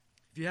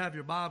you have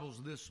your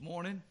Bibles this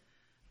morning,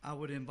 I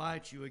would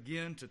invite you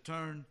again to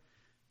turn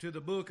to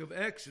the book of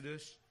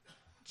Exodus,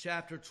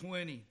 chapter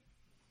 20.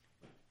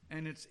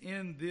 And it's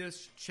in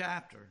this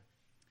chapter,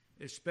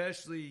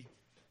 especially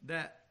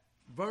that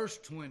verse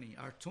 20,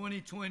 our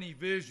 2020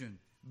 vision,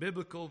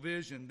 biblical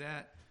vision,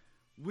 that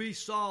we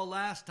saw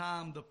last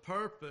time the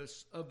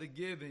purpose of the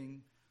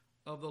giving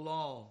of the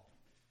law.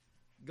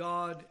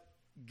 God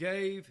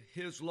gave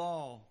his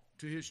law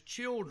to his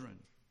children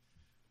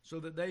so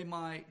that they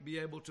might be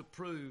able to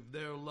prove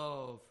their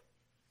love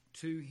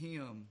to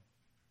him.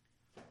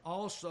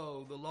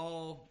 Also, the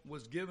law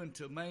was given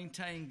to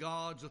maintain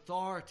God's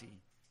authority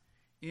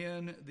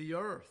in the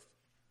earth.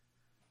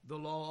 The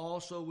law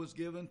also was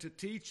given to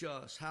teach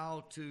us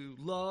how to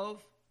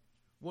love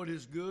what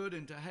is good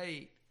and to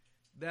hate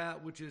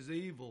that which is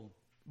evil.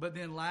 But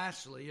then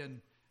lastly,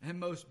 and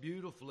most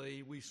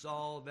beautifully, we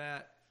saw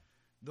that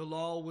the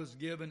law was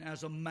given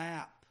as a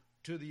map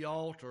to the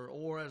altar,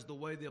 or as the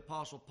way the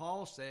Apostle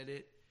Paul said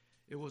it,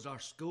 it was our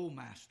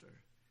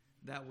schoolmaster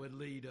that would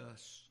lead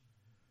us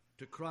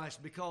to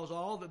Christ, because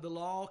all that the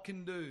law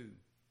can do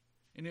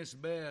in its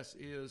best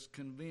is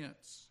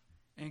convince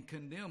and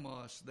condemn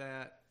us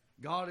that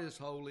God is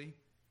holy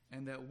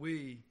and that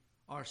we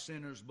are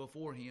sinners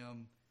before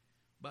him.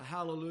 But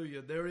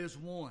hallelujah, there is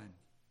one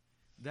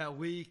that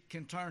we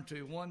can turn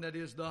to, one that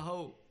is the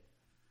hope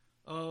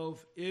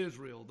of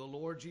Israel, the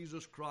Lord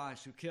Jesus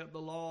Christ, who kept the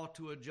law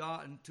to a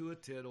jot and to a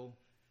tittle,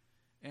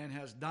 and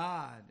has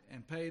died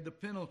and paid the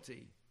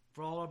penalty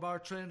for all of our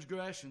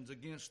transgressions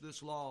against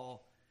this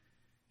law,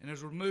 and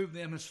has removed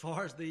them as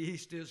far as the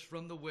east is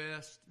from the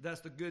west.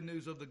 That's the good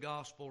news of the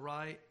gospel,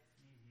 right?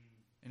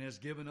 Mm-hmm. And has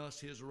given us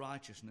his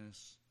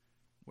righteousness,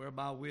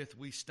 whereby with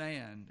we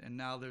stand, and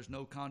now there's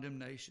no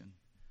condemnation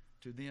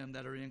to them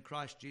that are in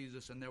Christ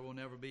Jesus, and there will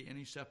never be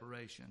any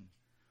separation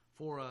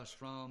for us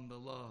from the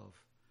love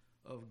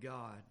of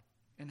God.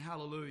 And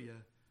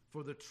hallelujah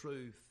for the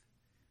truth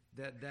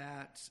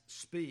that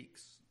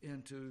speaks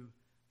into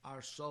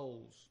our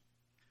souls.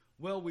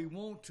 Well, we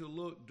want to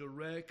look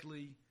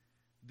directly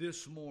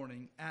this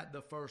morning at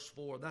the first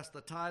four. That's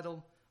the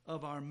title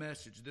of our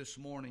message this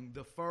morning,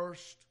 the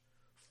first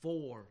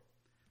four.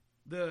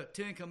 The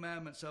Ten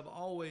Commandments have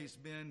always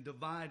been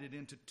divided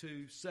into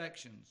two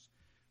sections.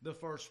 The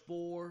first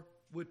four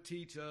would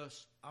teach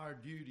us our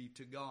duty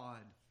to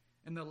God,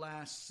 and the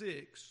last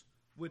six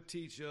would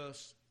teach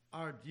us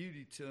our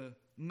duty to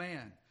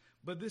man.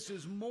 But this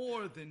is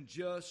more than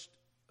just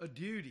a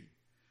duty.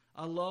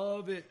 I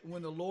love it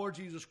when the Lord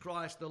Jesus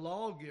Christ, the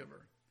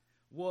lawgiver,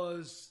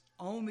 was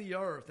on the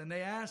earth, and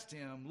they asked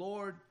him,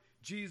 Lord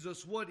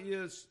Jesus, what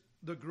is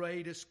the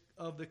greatest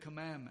of the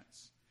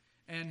commandments?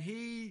 And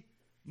he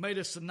made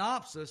a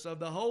synopsis of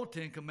the whole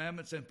Ten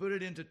Commandments and put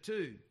it into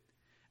two.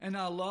 And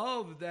I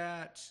love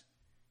that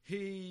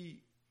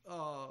he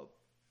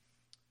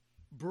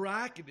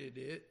bracketed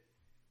it.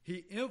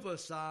 He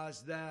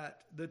emphasized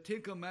that the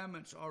Ten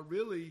Commandments are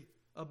really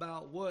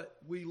about what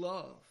we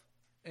love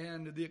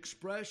and the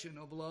expression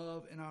of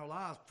love in our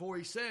lives. For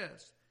he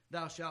says,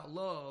 thou shalt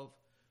love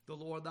the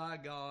Lord thy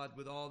God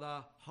with all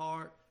thy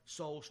heart,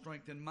 soul,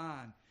 strength, and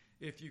mind.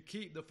 If you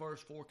keep the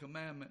first four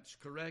commandments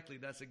correctly,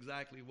 that's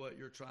exactly what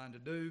you're trying to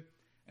do.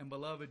 And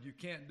beloved, you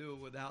can't do it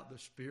without the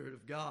Spirit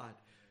of God.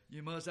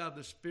 You must have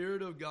the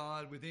Spirit of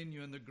God within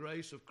you and the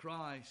grace of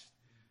Christ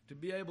to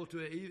be able to,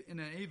 in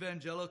an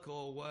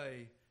evangelical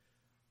way,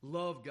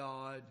 love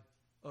God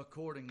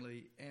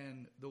accordingly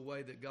and the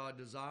way that God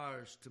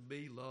desires to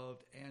be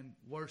loved and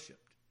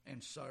worshiped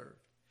and served.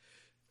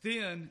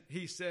 Then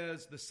he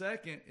says the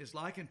second is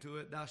likened to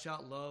it, thou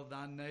shalt love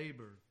thy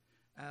neighbor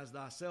as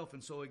thyself.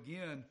 And so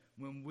again,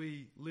 when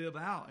we live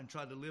out and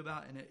try to live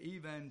out in an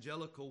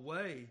evangelical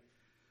way,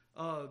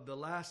 the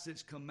last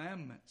six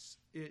commandments,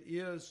 it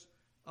is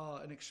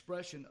an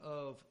expression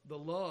of the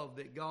love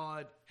that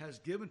God has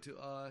given to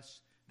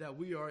us that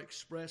we are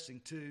expressing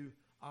to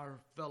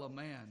our fellow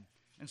man.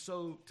 And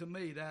so to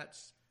me,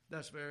 that's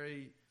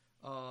very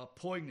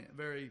poignant,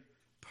 very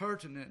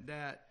pertinent,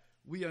 that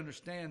we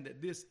understand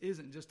that this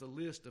isn't just a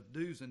list of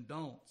do's and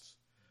don'ts.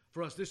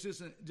 For us, this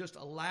isn't just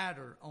a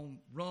ladder on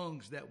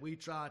rungs that we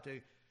try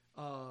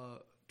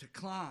to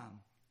climb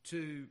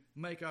to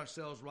make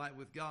ourselves right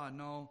with God.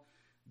 No,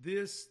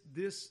 this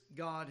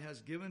God has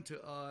given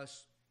to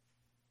us,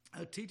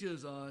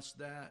 teaches us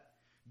that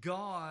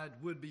God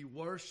would be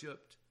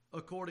worshiped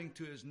according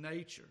to his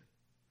nature,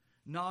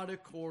 not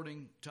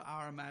according to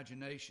our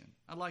imagination.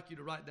 I'd like you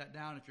to write that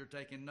down if you're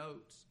taking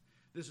notes.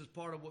 This is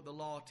part of what the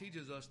law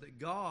teaches us, that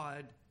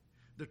God,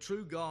 the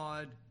true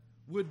God,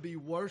 would be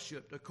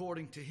worshiped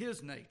according to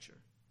his nature,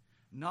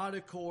 not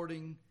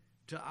according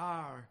to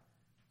our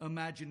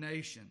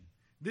imagination.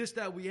 This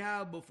that we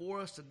have before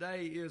us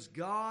today is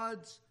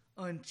God's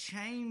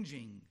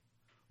unchanging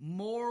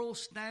moral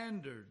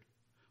standard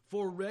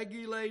for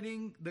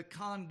regulating the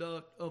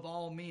conduct of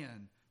all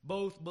men,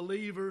 both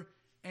believer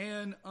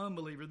and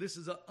unbeliever. This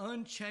is an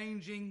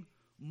unchanging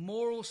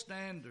moral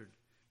standard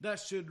that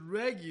should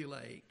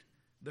regulate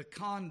the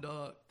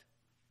conduct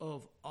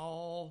of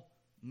all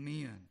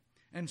men.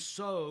 And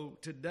so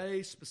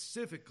today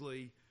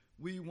specifically,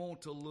 we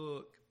want to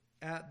look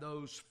at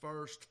those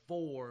first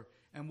 4,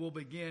 and we'll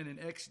begin in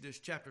Exodus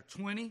chapter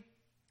 20,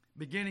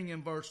 beginning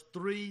in verse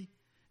 3,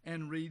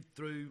 and read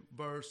through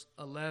verse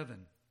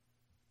 11.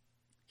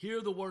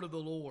 Hear the word of the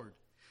Lord.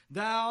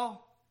 Thou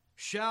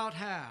shalt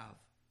have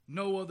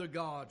no other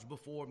gods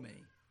before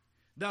me.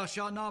 Thou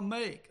shalt not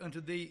make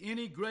unto thee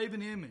any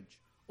graven image,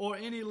 or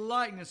any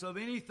likeness of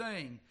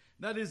anything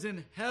that is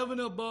in heaven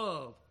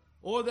above,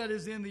 or that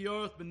is in the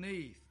earth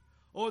beneath,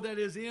 or that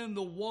is in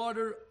the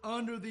water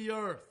under the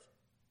earth.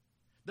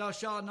 Thou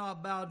shalt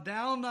not bow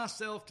down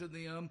thyself to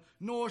them,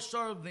 nor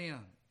serve them.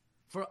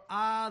 For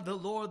I, the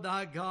Lord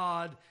thy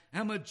God,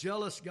 am a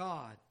jealous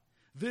God,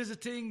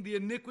 visiting the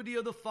iniquity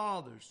of the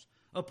fathers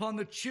upon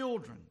the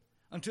children,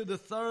 unto the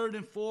 3rd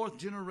and 4th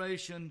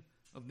generation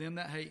of them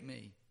that hate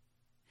me,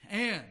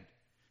 and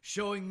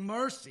showing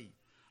mercy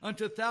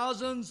unto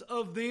thousands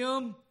of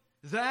them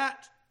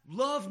that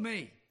love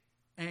me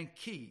and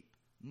keep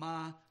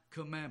my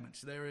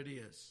commandments. There it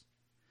is.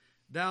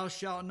 Thou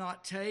shalt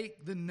not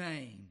take the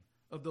name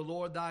of the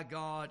Lord thy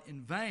God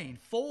in vain,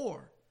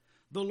 for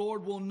the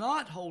Lord will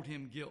not hold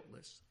him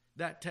guiltless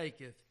that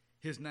taketh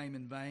his name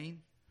in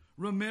vain.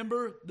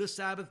 Remember the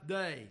Sabbath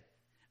day,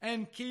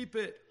 and keep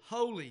it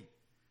holy.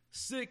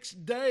 6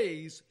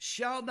 days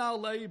shalt thou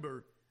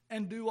labor,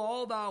 and do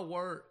all thy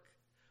work.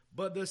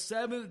 But the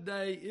 7th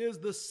day is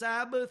the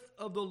Sabbath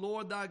of the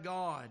Lord thy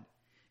God.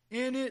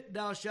 In it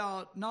thou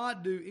shalt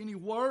not do any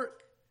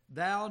work,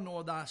 thou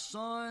nor thy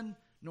son,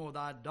 nor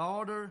thy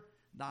daughter,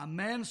 thy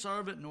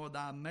manservant, nor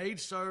thy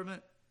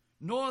maidservant,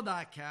 nor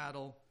thy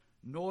cattle,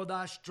 nor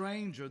thy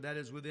stranger that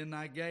is within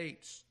thy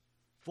gates.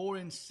 For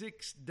in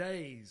 6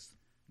 days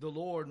the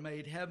Lord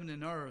made heaven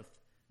and earth,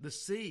 the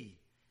sea,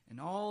 and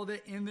all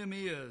that in them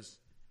is,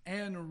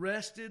 and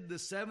rested the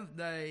 7th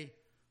day.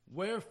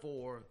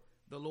 Wherefore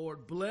the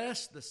Lord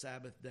blessed the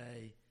Sabbath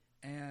day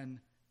and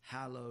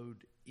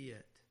hallowed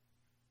it.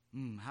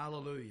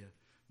 Hallelujah.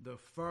 The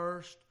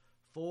first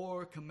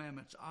 4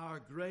 commandments, our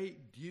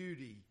great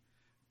duty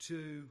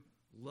to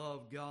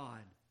love God.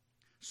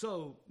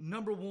 So,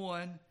 number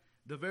 1,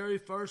 the very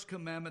first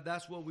commandment,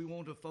 that's what we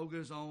want to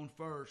focus on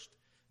first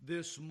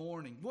this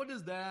morning. What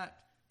does that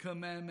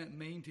commandment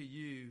mean to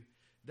you?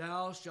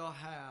 Thou shalt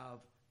have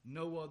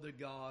no other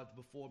gods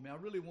before me. I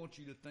really want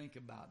you to think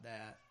about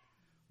that.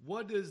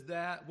 What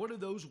are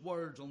those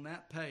words on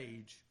that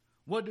page?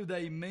 What do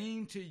they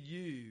mean to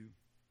you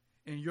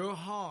in your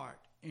heart,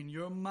 in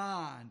your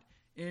mind,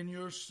 in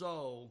your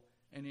soul,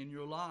 and in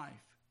your life?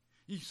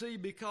 You see,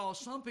 because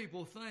some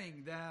people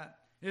think that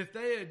if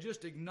they had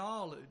just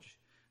acknowledged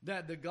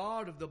that the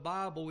God of the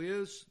Bible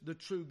is the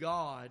true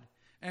God,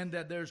 and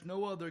that there's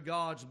no other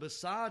gods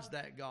besides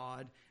that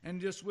God,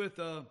 and just with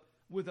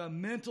a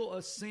mental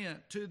assent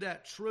to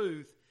that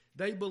truth,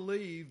 they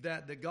believe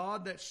that the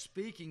God that's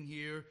speaking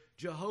here,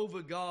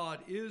 Jehovah God,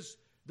 is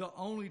the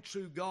only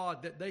true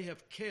God, that they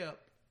have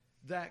kept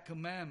that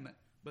commandment.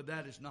 But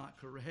that is not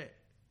correct.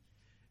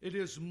 It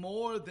is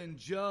more than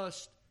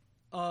just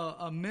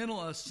a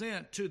mental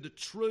assent to the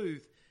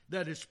truth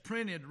that is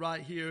printed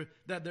right here,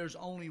 that there's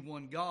only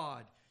one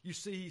God. You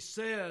see, he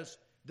says,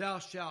 thou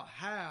shalt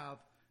have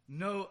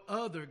no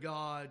other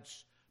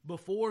gods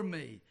before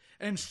me.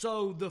 And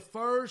so the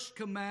first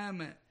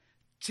commandment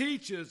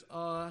teaches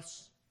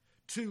us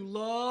to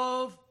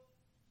love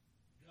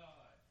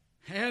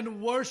God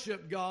and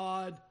worship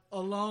God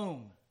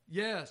alone.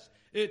 Yes,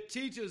 it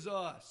teaches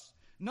us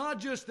not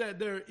just that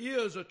there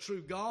is a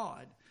true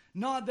God,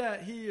 not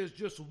that he is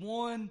just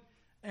one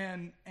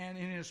and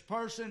in his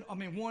person,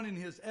 one in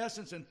his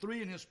essence and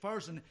 3 in his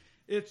person.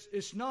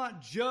 It's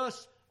not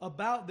just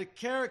about the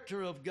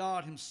character of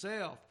God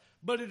himself,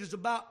 but it is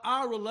about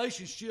our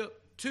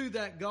relationship to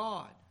that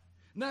God.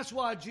 And that's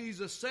why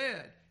Jesus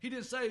said, he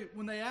didn't say,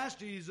 when they asked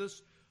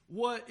Jesus,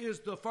 what is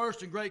the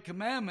first and great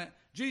commandment?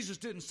 Jesus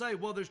didn't say,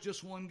 well, there's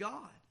just one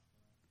God.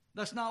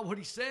 That's not what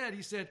he said.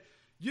 He said,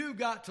 you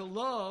got to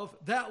love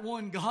that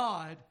one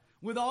God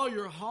with all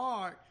your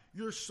heart,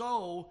 your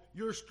soul,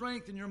 your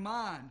strength, and your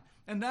mind.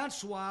 And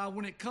that's why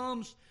when it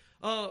comes,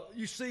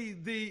 you see,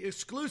 the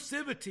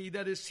exclusivity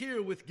that is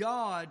here with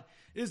God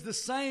is the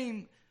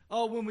same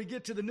when we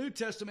get to the New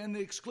Testament, and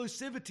the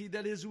exclusivity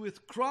that is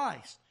with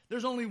Christ.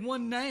 There's only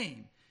one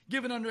name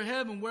given under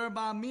heaven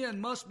whereby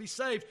men must be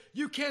saved.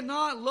 You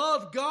cannot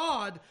love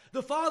God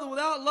the Father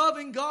without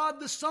loving God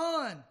the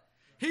Son.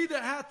 He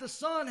that hath the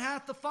Son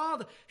hath the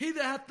Father. He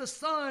that hath the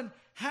Son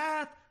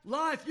hath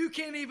life. You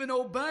can't even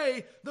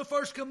obey the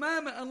first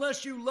commandment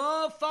unless you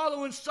love,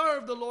 follow, and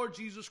serve the Lord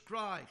Jesus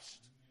Christ.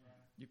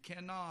 You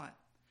cannot.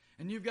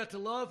 And you've got to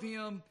love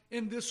him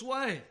in this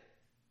way,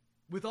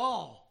 with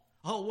all.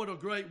 Oh, what a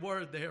great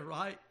word there,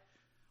 right?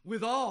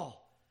 With all.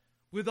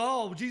 With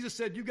all. Jesus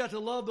said you've got to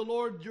love the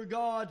Lord your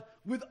God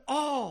with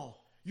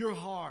all your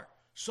heart,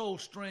 soul,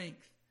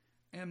 strength,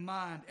 and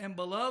mind. And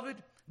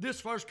beloved,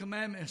 this first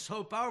commandment is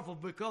so powerful,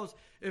 because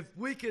if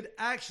we could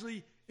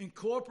actually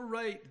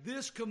incorporate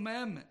this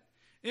commandment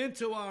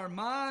into our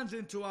minds,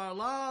 into our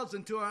lives,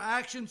 into our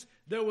actions,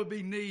 there would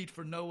be need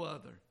for no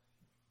other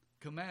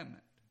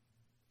commandment.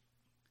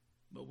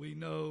 But we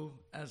know,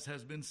 as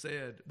has been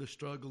said, the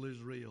struggle is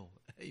real.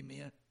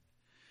 Amen.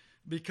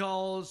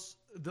 Because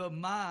the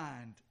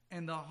mind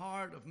and the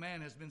heart of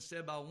man, has been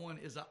said by one,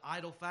 is an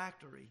idol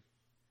factory.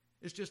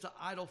 It's just an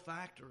idol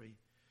factory.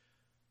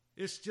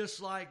 It's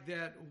just like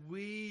that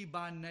we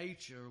by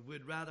nature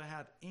would rather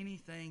have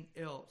anything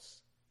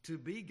else to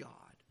be God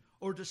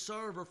or to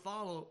serve or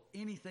follow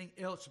anything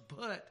else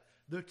but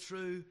the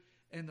true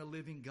and the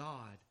living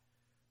God.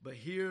 But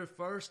here,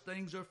 first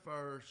things are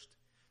first.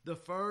 The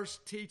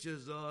first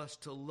teaches us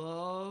to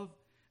love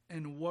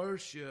and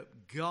worship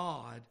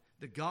God,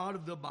 the God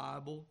of the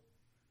Bible,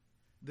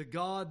 the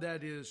God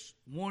that is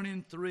 1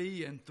 in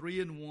 3 and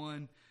 3 in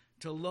 1,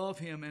 to love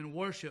Him and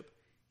worship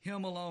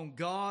Him alone.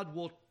 God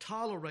will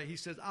tolerate, He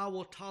says, I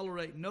will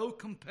tolerate no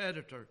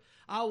competitor.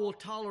 I will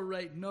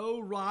tolerate no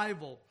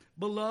rival.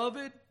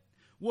 Beloved,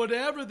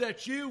 whatever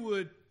that you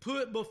would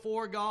put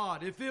before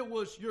God, if it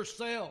was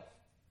yourself,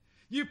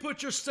 you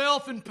put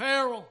yourself in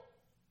peril.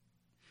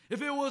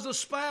 If it was a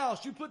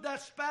spouse, you put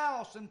that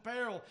spouse in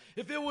peril.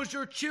 If it was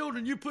your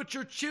children, you put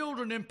your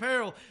children in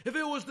peril. If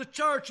it was the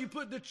church, you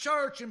put the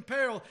church in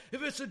peril.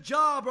 If it's a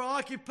job or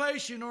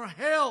occupation or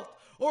health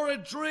or a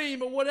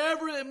dream or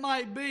whatever it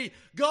might be,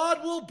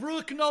 God will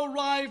brook no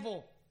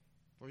rival,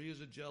 for He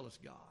is a jealous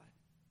God.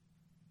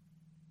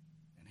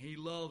 And He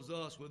loves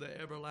us with an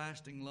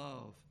everlasting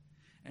love.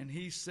 And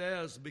He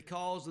says,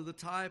 because of the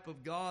type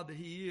of God that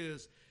He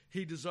is,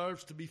 He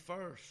deserves to be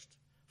first.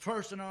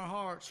 First in our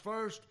hearts,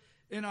 first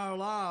in our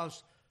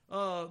lives.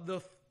 Our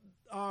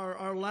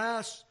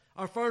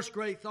first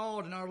great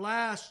thought and our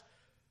last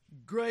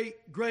great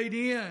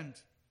end.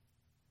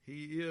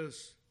 He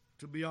is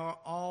to be our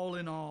all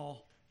in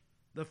all.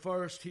 The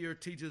first here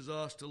teaches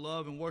us to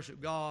love and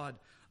worship God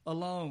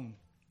alone.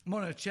 I'm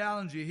going to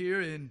challenge you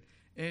here in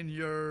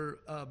your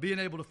being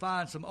able to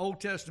find some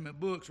Old Testament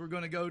books. We're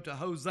going to go to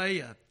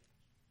Hosea,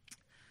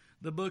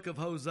 the book of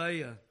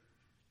Hosea.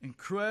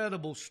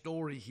 Incredible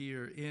story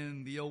here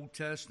in the Old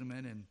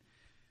Testament, and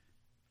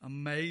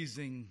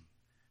amazing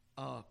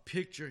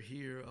picture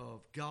here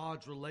of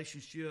God's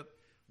relationship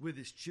with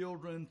His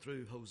children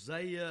through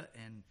Hosea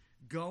and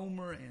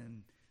Gomer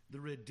and the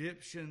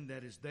redemption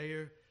that is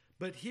there.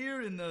 But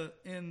here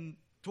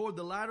toward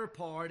the latter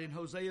part in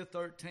Hosea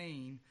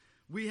 13,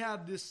 we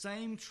have this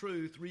same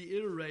truth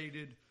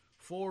reiterated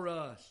for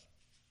us.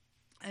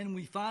 And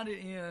we find it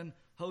in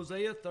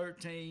Hosea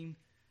 13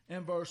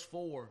 and verse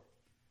 4.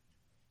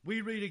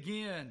 We read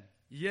again,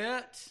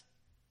 "Yet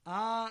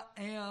I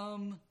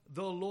am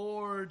the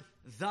Lord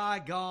thy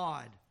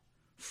God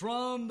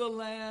from the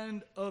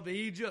land of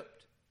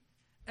Egypt,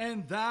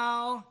 and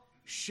thou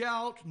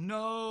shalt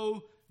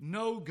know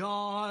no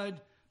God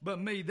but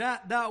me."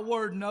 That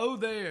word "know"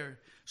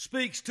 there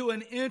speaks to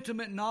an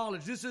intimate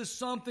knowledge. This is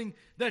something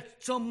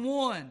that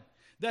someone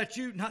that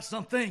you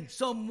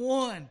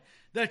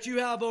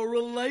have a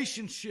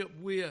relationship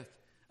with,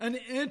 an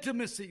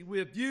intimacy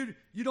with. You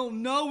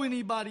don't know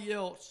anybody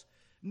else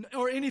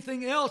or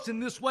anything else in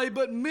this way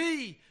but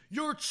me,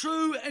 your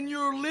true and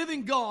your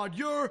living God,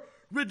 your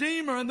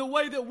Redeemer. And the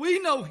way that we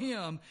know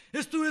Him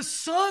is through His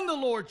Son, the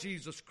Lord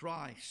Jesus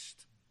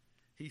Christ.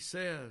 He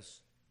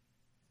says,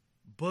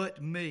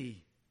 "But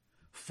me,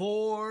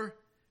 for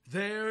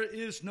there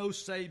is no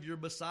Savior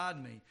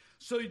beside me."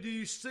 So do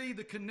you see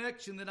the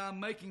connection that I'm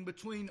making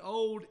between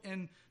Old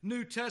and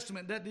New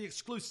Testament, that the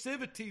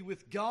exclusivity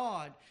with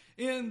God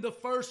in the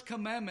first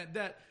commandment,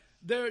 that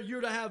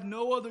you're to have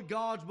no other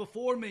gods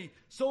before me.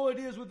 So it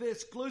is with the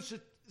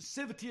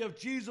exclusivity of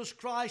Jesus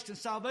Christ and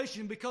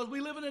salvation, because we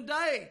live in a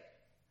day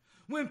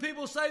when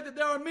people say that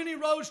there are many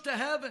roads to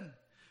heaven,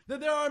 that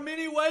there are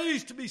many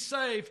ways to be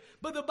saved.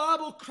 But the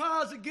Bible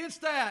cries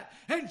against that.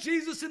 And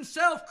Jesus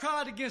Himself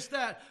cried against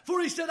that. For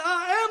He said,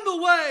 "I am the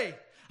way.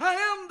 I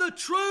am the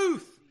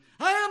truth.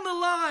 I am the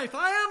life.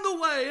 I am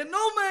the way. And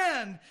no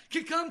man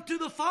can come to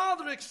the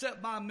Father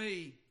except by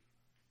me.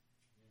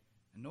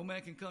 And no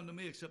man can come to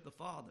me except the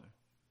Father,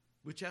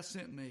 which hath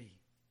sent me,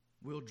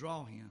 will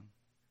draw him.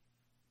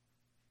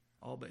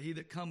 Oh, but he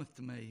that cometh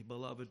to me,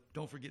 beloved,"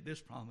 don't forget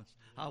this promise,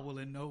 "I will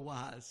in no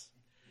wise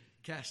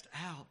cast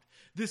out."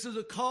 This is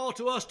a call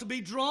to us to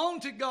be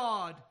drawn to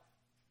God.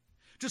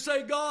 To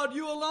say, "God,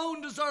 you alone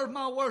deserve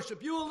my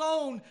worship. You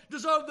alone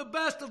deserve the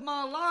best of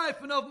my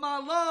life and of my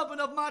love and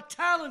of my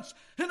talents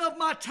and of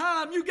my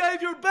time. You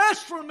gave your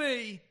best for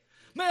me.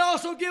 May I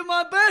also give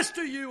my best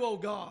to you, O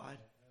God,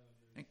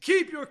 and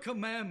keep your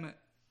commandment."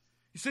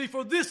 You see,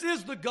 for this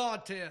is the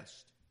God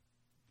test.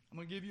 I'm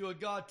going to give you a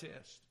God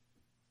test.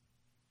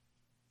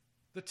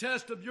 The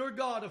test of your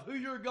God, of who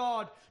your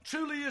God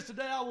truly is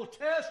today. I will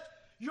test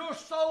your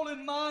soul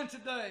and mind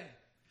today.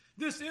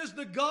 This is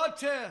the God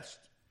test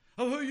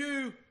of who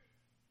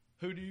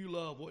do you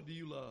love? What do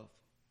you love?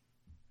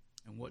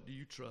 And what do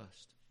you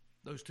trust?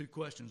 Those two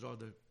questions are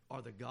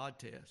the God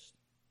test.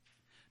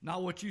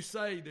 Not what you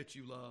say that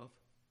you love,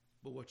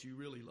 but what you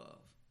really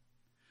love.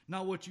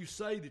 Not what you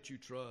say that you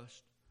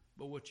trust,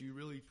 but what you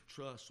really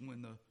trust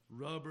when the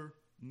rubber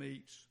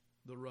meets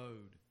the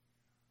road.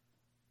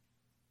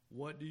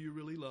 What do you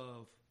really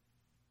love?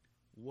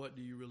 what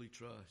do you really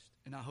trust?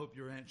 And I hope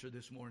your answer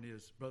this morning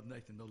is, Brother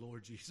Nathan, the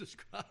Lord Jesus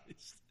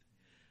Christ.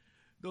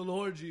 The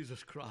Lord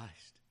Jesus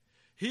Christ.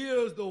 He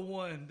is the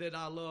one that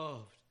I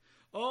loved.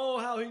 Oh,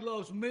 how he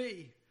loves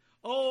me.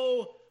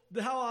 Oh,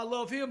 how I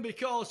love him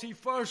because he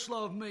first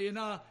loved me. And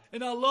I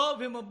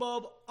love him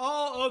above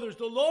all others.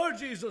 The Lord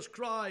Jesus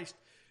Christ.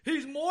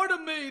 He's more to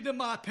me than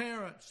my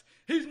parents.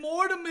 He's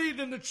more to me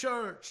than the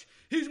church.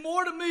 He's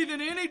more to me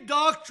than any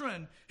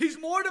doctrine. He's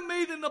more to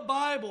me than the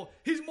Bible.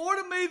 He's more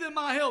to me than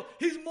my health.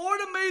 He's more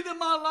to me than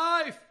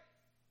my life.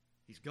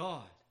 He's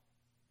God.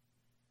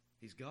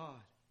 He's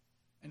God.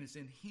 And it's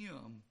in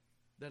him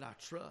that I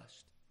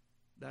trust.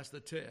 That's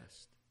the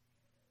test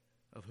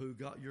of who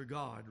God, your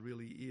God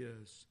really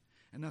is.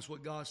 And that's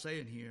what God's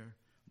saying here.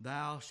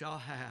 Thou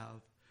shalt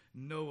have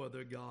no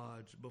other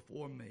gods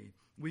before me.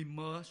 We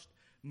must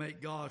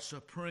make God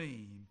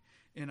supreme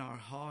in our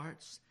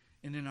hearts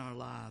and in our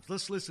lives.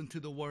 Let's listen to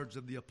the words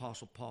of the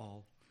Apostle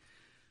Paul.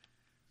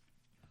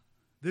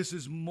 This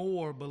is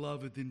more,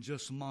 beloved, than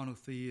just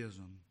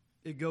monotheism.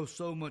 It goes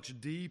so much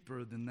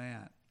deeper than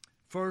that.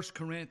 1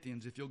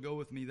 Corinthians, if you'll go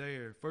with me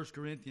there. 1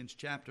 Corinthians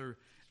chapter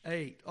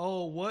 8.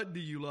 Oh, what do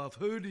you love?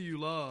 Who do you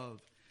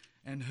love?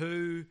 And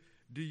who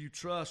do you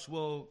trust?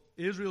 Well,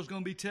 Israel's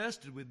going to be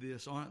tested with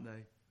this, aren't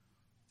they?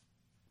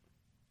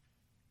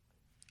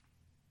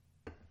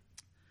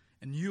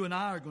 And you and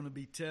I are going to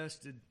be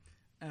tested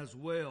as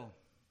well.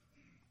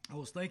 I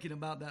was thinking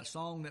about that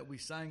song that we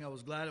sang. I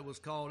was glad it was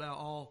called out,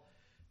 All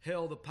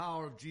Hail the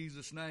Power of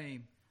Jesus'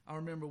 Name. I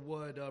remember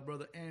what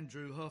Brother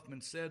Andrew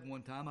Huffman said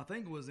one time. I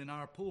think it was in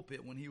our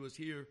pulpit when he was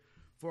here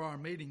for our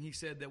meeting. He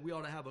said that we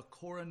ought to have a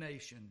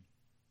coronation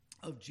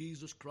of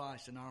Jesus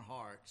Christ in our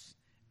hearts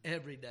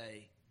every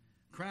day.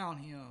 Crown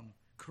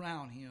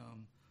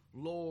him,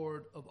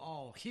 Lord of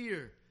all.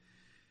 Here,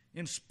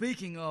 in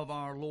speaking of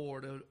our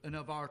Lord and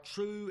of our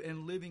true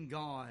and living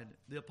God,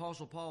 the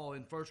Apostle Paul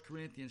in 1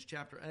 Corinthians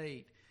chapter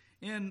 8,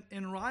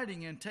 in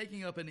writing and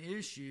taking up an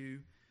issue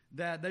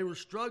that they were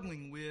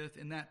struggling with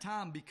in that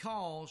time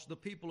because the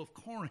people of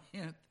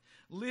Corinth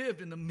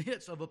lived in the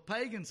midst of a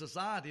pagan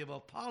society, of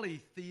a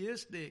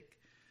polytheistic,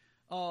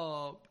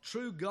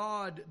 true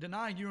God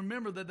denying. You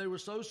remember that they were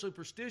so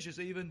superstitious,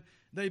 even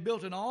they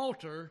built an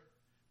altar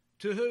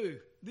to who?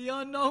 The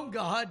unknown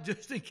God,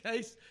 just in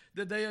case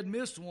that they had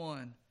missed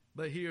one.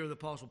 But here the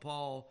Apostle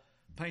Paul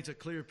paints a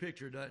clear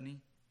picture, doesn't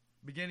he?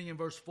 Beginning in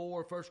verse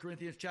 4, 1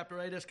 Corinthians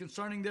chapter 8, as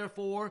concerning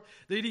therefore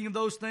the eating of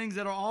those things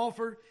that are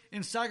offered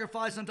in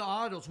sacrifice unto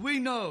idols, we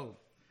know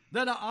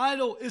that an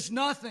idol is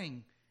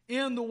nothing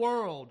in the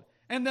world,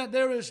 and that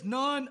there is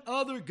none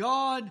other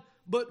God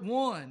but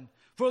one.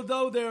 For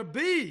though there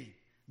be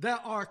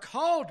that are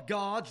called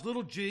gods,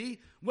 little g,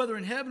 whether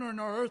in heaven or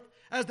in earth,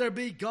 as there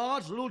be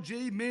gods, little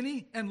g,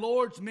 many, and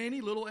lords,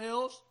 many, little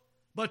l's,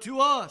 but to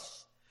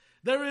us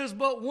there is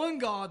but one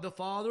God, the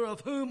Father,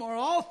 of whom are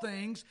all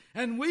things,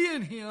 and we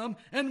in him,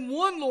 and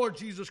one Lord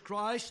Jesus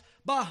Christ,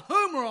 by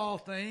whom are all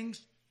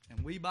things,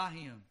 and we by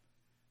him.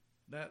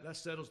 That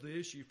settles the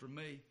issue for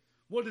me.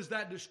 What does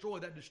that destroy?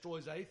 That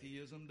destroys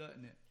atheism,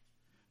 doesn't it?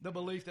 The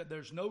belief that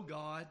there's no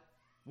God.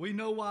 We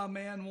know why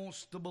man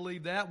wants to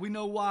believe that. We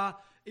know why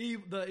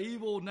the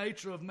evil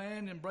nature of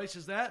man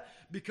embraces that.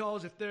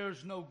 Because if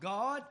there's no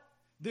God,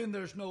 then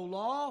there's no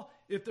law.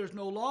 If there's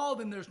no law,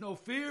 then there's no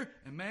fear.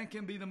 And man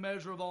can be the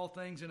measure of all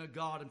things and a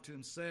God unto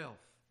himself.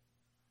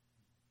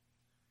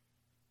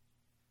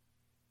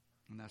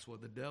 And that's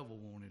what the devil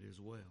wanted as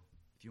well.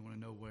 If you want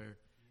to know where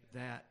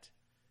that.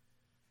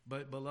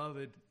 But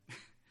beloved,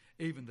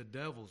 even the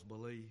devils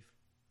believe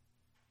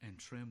and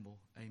tremble.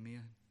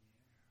 Amen.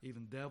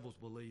 Even devils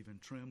believe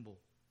and tremble.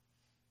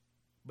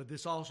 But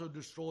this also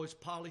destroys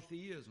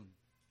polytheism.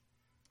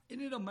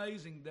 Isn't it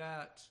amazing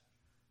that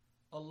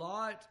a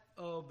lot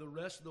of the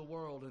rest of the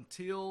world,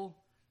 until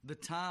the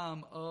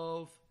time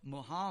of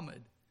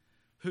Muhammad,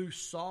 who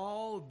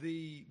saw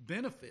the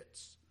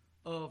benefits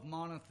of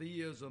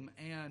monotheism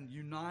and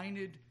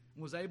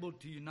was able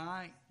to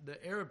unite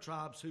the Arab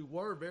tribes who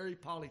were very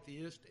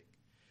polytheistic.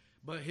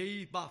 But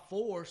he, by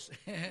force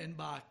and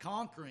by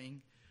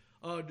conquering,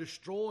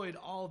 destroyed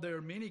all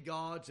their many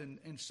gods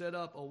and set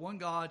up a one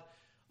God.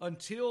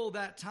 Until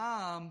that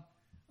time,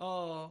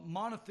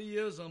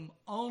 monotheism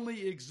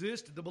only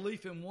existed, the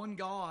belief in one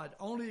God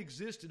only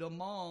existed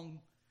among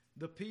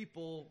the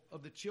people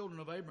of the children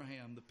of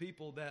Abraham, the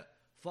people that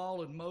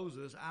followed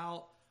Moses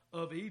out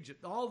of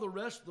Egypt. All the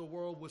rest of the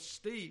world was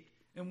steeped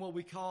in what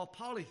we call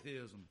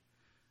polytheism,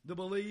 the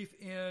belief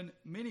in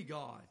many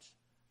gods.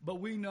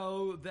 But we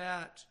know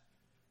that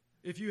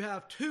if you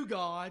have two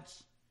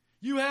gods,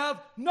 you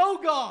have no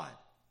God.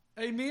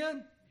 Amen?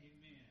 Amen.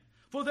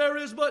 For there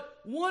is but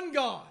one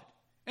God,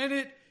 and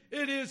it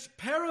is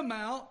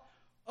paramount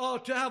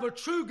to have a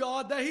true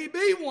God that he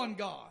be one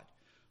God.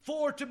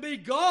 For to be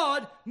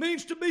God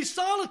means to be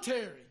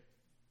solitary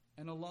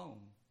and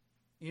alone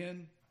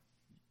in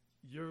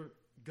your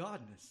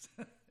godness,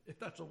 if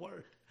that's a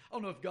word. I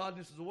don't know if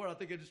godness is a word. I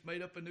think I just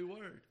made up a new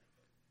word.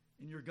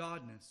 In your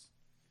godness.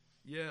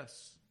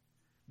 Yes.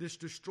 This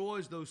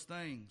destroys those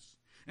things.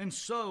 And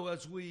so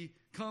as we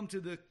come to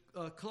the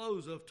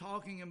close of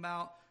talking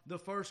about the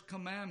first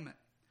commandment,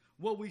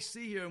 what we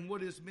see here and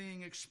what is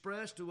being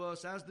expressed to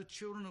us as the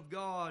children of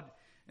God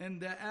and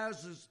that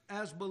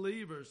as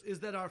believers is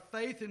that our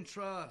faith and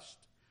trust,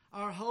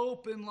 our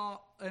hope and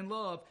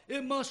love,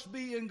 it must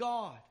be in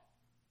God.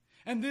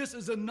 And this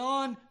is a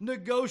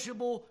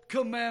non-negotiable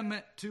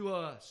commandment to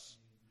us.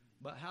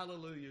 But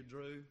hallelujah,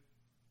 Drew,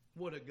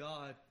 what a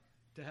God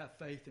to have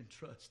faith and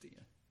trust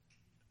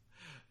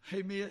in.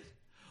 Amen.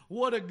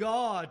 What a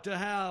God to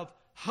have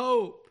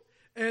hope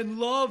and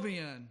love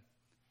in.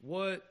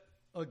 What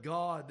a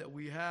God that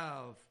we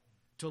have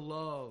to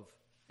love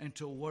and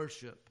to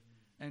worship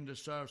and to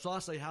serve. So I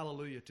say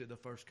hallelujah to the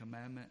first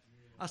commandment.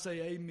 I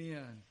say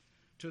amen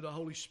to the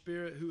Holy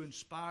Spirit who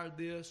inspired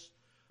this.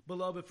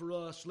 Beloved, for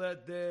us,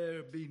 let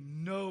there be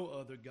no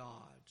other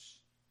gods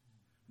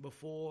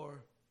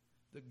before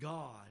the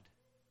God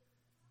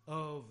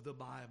of the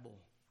Bible.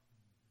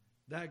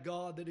 That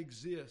God that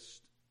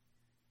exists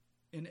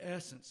in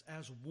essence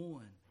as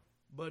one,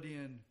 but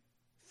in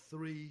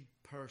three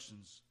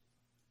persons.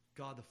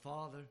 God the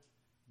Father,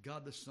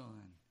 God the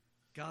Son,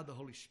 God the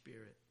Holy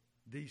Spirit.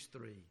 These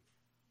three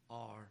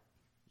are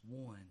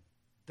one.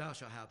 Thou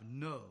shalt have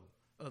no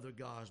other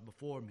gods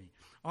before me.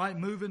 All right,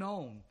 moving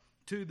on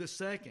to the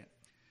second.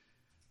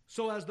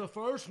 So as the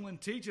first one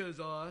teaches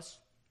us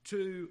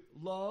to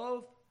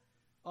love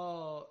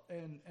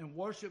and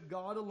worship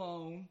God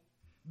alone,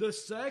 the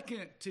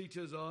second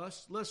teaches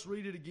us, let's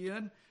read it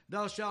again,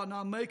 thou shalt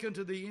not make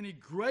unto thee any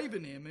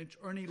graven image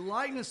or any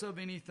likeness of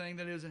anything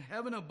that is in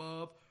heaven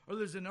above or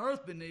that is in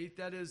earth beneath,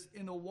 that is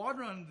in the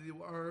water under the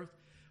earth.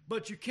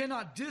 But you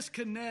cannot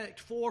disconnect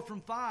 4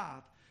 from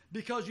 5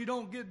 because you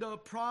don't get the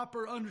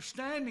proper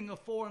understanding of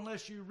 4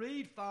 unless you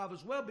read 5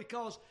 as well,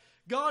 because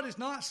God is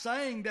not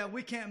saying that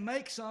we can't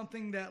make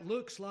something that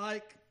looks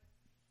like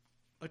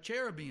a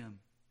cherubim.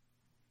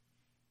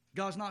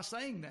 God's not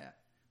saying that,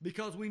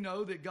 because we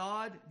know that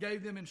God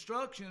gave them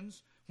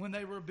instructions when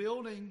they were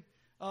building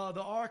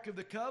the Ark of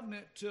the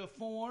Covenant to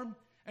form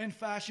and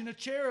fashion a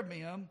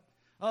cherubim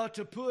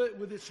to put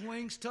with its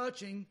wings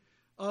touching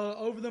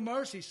over the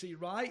mercy seat,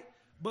 right?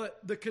 But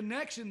the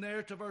connection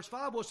there to verse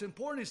 5, what's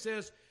important, it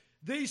says,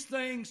 these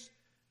things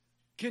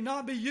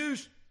cannot be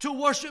used to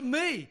worship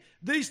me.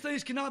 These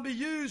things cannot be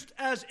used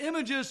as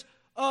images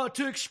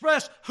to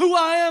express who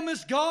I am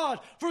as God.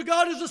 For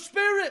God is a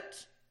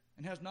spirit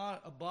and has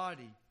not a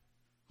body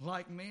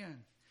like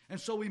men. And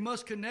so we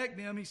must connect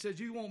them. He says,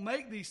 you won't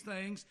make these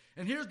things.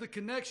 And here's the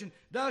connection.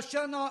 Thou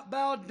shalt not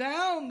bow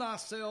down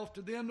thyself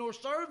to them nor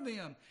serve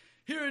them.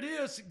 Here it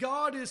is.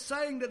 God is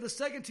saying that the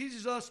second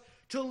teaches us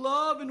to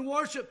love and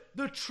worship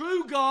the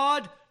true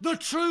God the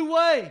true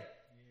way. Yeah.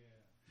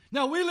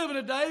 Now we live in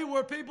a day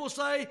where people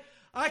say,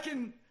 I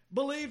can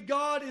believe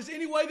God is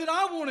any way that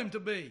I want him to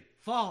be.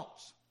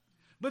 False.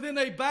 But then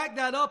they back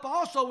that up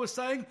also with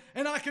saying,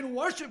 and I can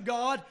worship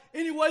God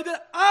any way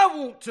that I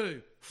want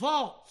to.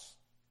 False.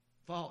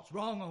 False.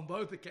 Wrong on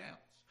both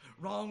accounts.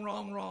 Wrong,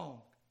 wrong,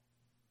 wrong.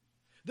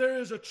 There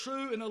is a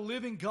true and a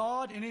living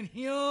God, and in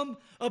him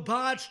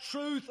abides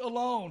truth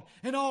alone.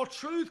 And all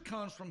truth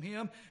comes from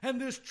him.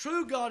 And this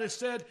true God has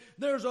said,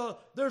 there's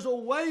a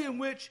way in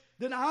which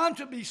that I'm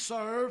to be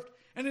served,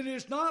 and it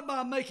is not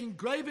by making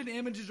graven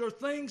images or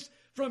things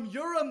from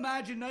your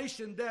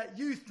imagination that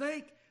you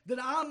think that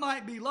I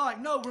might be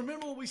like. No,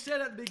 remember what we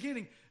said at the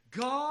beginning.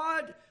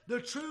 God, the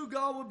true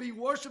God, will be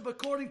worshipped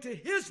according to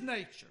his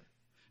nature,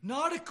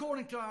 not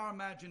according to our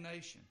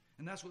imagination.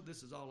 And that's what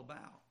this is all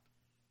about.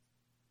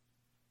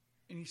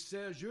 And he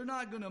says, you're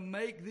not going to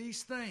make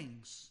these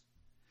things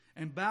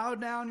and bow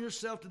down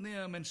yourself to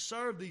them and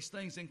serve these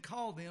things and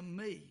call them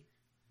me.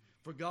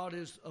 For God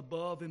is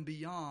above and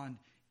beyond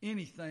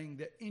anything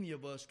that any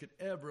of us could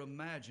ever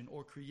imagine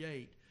or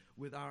create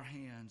with our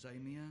hands.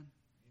 Amen?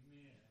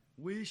 Amen.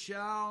 We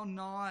shall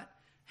not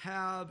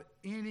have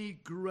any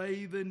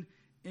graven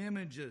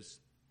images.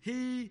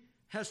 He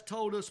has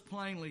told us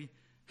plainly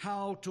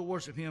how to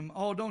worship him.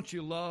 Oh, don't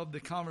you love the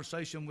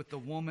conversation with the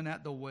woman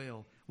at the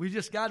well? We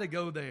just got to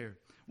go there.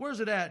 Where's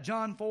it at?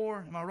 John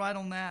 4? Am I right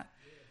on that?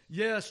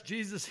 Yes,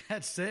 Jesus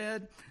had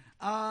said,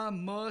 I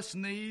must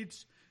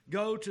needs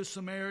go to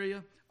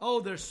Samaria. Oh,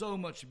 there's so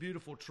much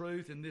beautiful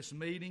truth in this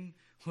meeting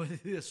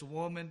with this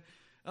woman.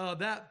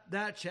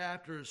 That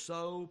chapter is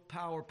so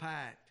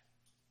power-packed.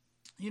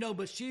 You know,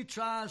 but she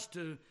tries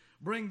to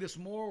bring this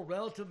moral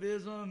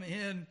relativism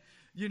in,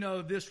 you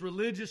know, this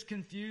religious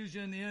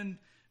confusion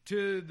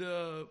into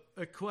the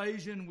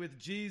equation with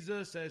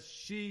Jesus as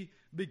she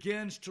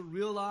begins to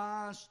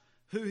realize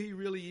who he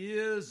really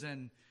is.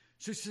 And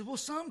she says, well,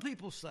 some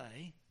people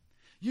say,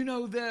 you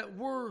know, that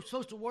we're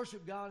supposed to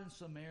worship God in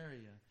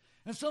Samaria.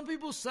 And some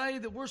people say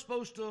that we're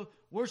supposed to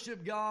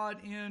worship God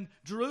in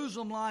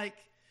Jerusalem, like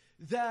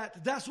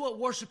that's what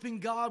worshiping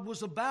God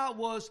was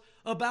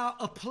about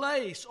a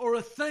place or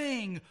a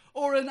thing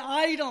or an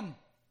item.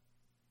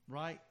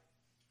 Right?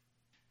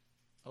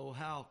 Oh,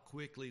 how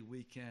quickly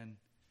we can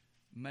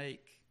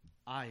make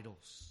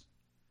idols.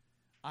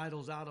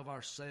 Idols out of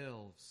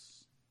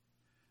ourselves.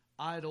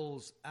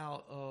 Idols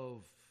out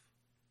of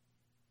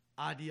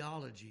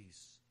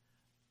ideologies,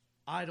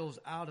 idols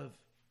out of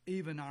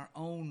even our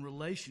own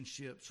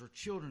relationships or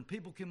children.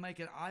 People can make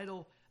an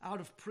idol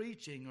out of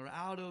preaching or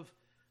out of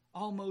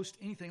almost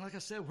anything. Like I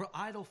said, we're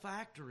idol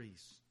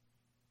factories.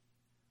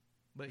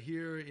 But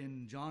here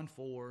in John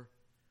 4,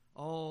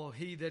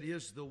 he that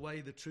is the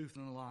way, the truth,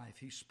 and the life,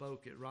 he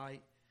spoke it,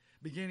 right?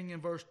 Beginning in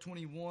verse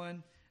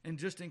 21, and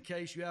just in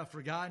case you have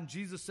forgotten,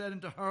 Jesus said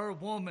unto her,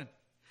 Woman,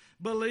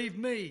 believe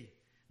me,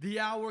 the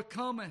hour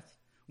cometh,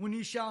 when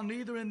ye shall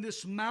neither in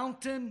this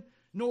mountain,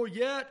 nor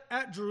yet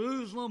at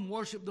Jerusalem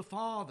worship the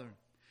Father.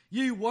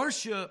 Ye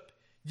worship,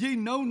 ye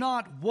know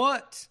not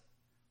what.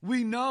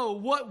 We know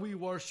what we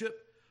worship,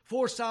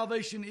 for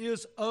salvation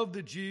is of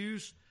the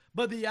Jews.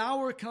 But the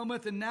hour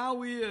cometh, and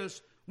now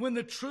is, when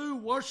the true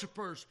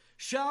worshipers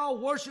shall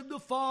worship the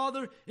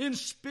Father in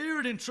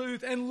spirit and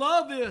truth, and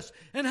love this,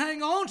 and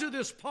hang on to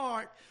this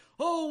part.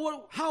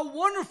 Oh, how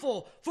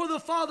wonderful, for the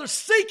Father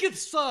seeketh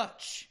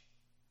such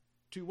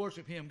to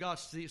worship Him.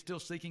 God's still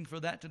seeking for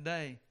that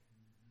today.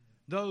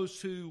 Those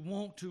who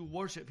want to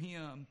worship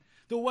Him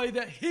the way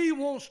that He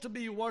wants to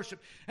be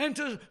worshiped, and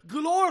to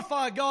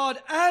glorify God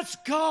as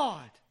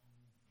God.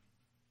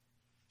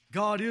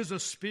 God is a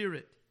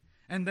spirit,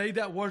 and they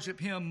that worship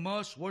Him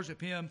must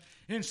worship Him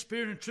in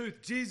spirit and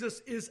truth. Jesus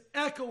is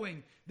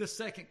echoing the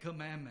second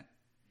commandment.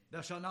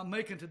 Thou shalt not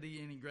make unto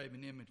thee any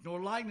graven image,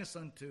 nor likeness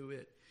unto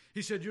it.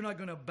 He said, you're not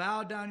going to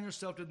bow down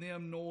yourself to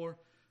them, nor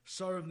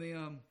serve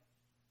them.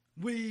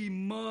 We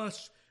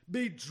must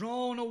be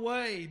drawn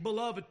away.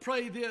 Beloved,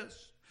 pray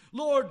this.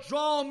 Lord,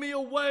 draw me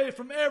away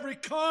from every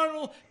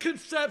carnal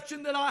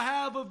conception that I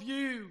have of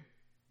you.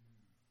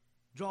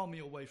 Draw me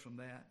away from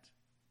that.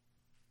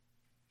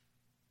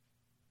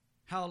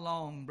 How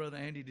long, Brother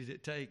Andy, did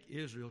it take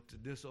Israel to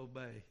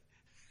disobey?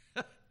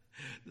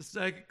 The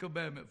second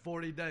commandment,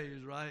 40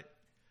 days, right?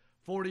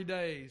 40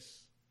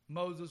 days.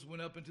 Moses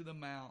went up into the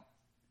mount,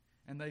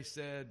 and they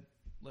said,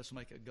 let's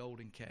make a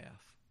golden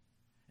calf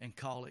and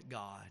call it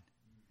God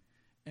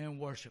and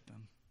worship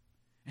Him.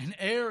 And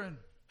Aaron,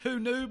 who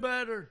knew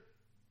better,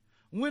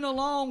 went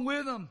along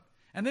with them.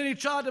 And then he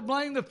tried to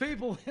blame the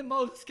people. And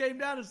Moses came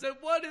down and said,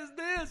 what is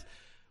this?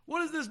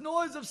 What is this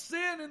noise of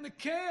sin in the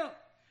camp?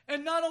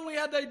 And not only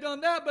had they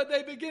done that, but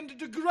they began to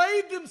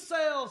degrade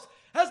themselves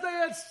as they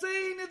had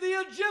seen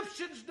the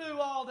Egyptians do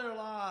all their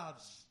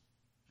lives,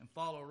 and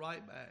follow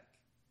right back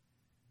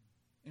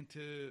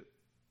into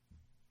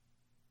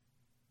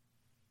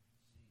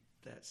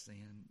that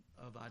sin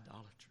of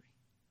idolatry,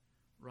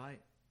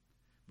 right?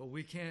 But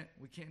we can't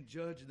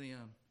judge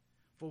them,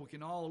 for we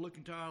can all look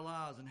into our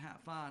lives and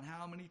find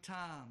how many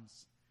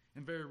times,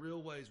 in very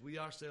real ways, we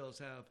ourselves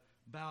have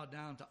bowed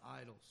down to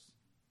idols.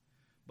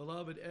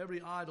 Beloved,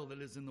 every idol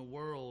that is in the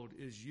world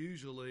is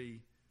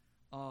usually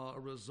a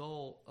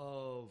result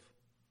of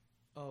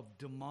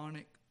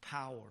demonic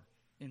power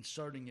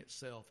inserting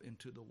itself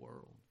into the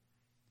world.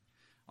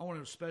 I want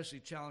to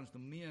especially challenge the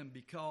men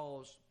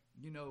because,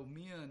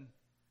 men,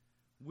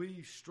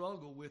 we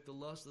struggle with the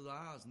lust of the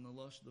eyes and the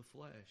lust of the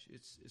flesh.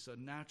 It's a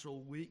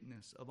natural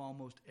weakness of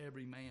almost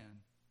every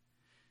man.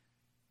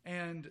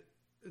 And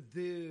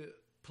the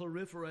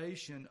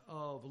proliferation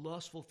of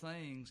lustful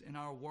things in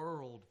our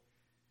world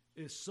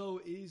is so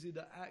easy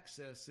to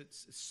access.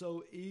 It's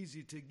so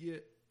easy to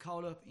get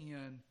caught up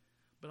in.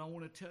 But I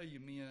want to tell you,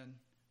 men,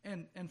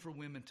 and for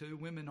women too,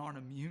 women aren't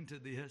immune to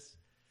this.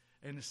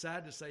 And it's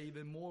sad to say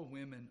even more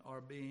women are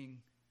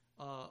being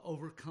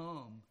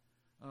overcome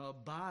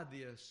by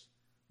this.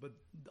 But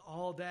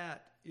all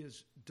that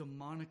is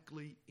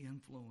demonically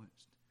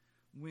influenced.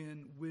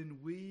 When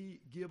we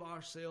give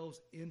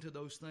ourselves into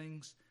those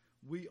things,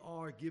 we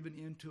are given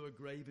into a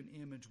graven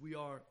image. We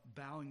are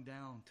bowing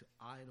down to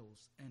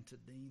idols and to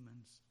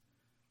demons.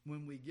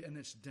 And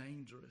it's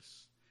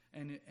dangerous,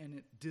 and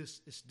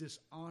it's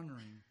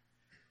dishonoring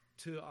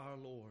to our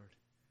Lord.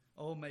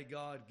 Oh, may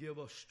God give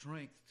us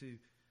strength to,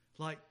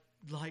 like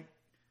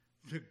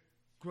the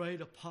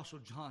great Apostle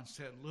John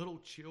said, little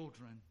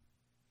children,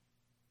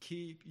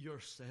 keep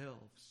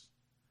yourselves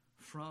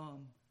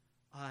from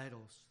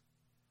idols.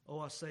 Oh,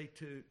 I say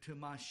to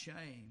my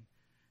shame,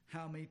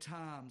 how many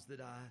times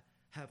that I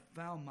have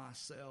found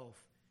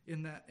myself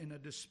in a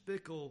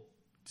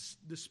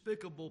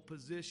despicable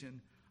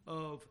position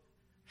of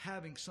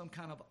having some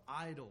kind of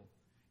idol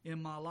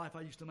in my life.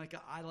 I used to make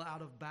an idol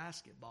out of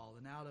basketball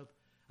and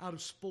out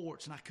of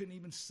sports, and I couldn't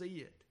even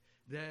see it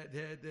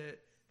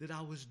that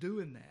I was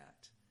doing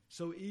that.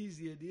 So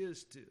easy it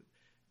is to.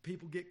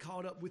 People get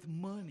caught up with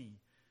money.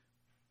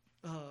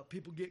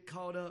 People get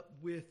caught up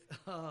with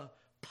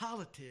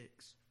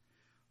politics.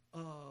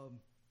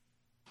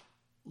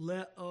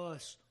 Let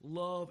us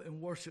love and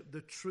worship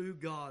the true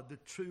God, the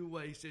true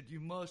way. He said,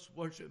 you must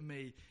worship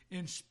me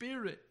in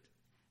spirit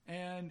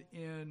and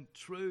in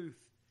truth.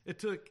 It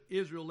took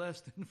Israel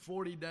less than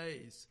 40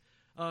 days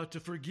to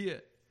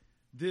forget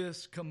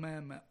this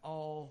commandment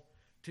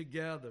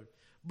altogether.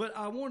 But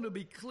I want to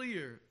be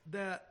clear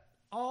that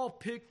all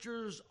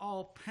pictures,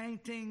 all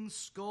paintings,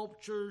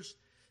 sculptures,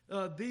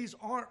 these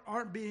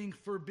aren't being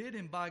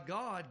forbidden by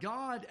God.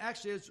 God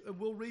actually, as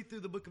we'll read through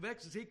the book of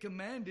Exodus, He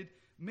commanded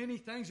many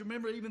things.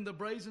 Remember, even the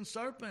brazen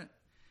serpent.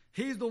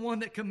 He's the one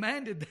that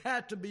commanded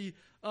that to be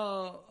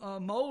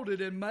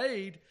molded and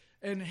made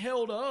and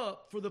held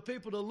up for the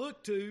people to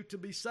look to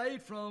be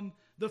saved from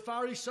the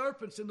fiery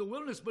serpents in the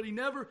wilderness. But he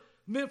never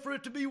meant for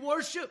it to be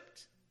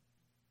worshipped.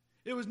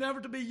 It was never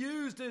to be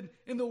used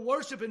in the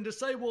worship and to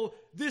say, well,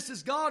 this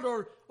is God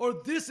or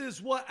this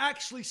is what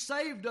actually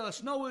saved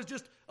us. No, it was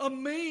just a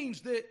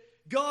means that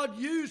God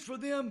used for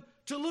them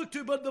to look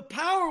to. But the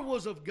power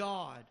was of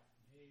God.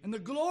 And the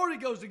glory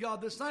goes to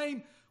God. The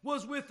same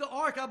was with the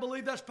ark. I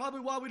believe that's probably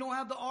why we don't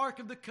have the Ark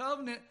of the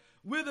Covenant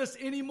with us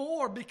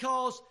anymore.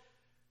 Because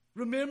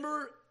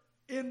remember,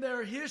 in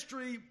their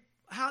history,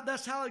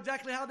 that's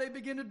exactly how they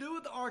began to do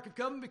with the Ark of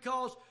Covenant.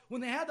 Because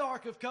when they had the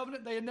Ark of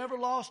Covenant, they had never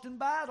lost in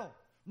battle.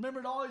 Remember,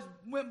 it always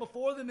went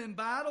before them in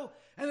battle.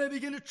 And they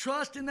began to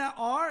trust in that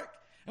ark.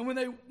 And when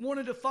they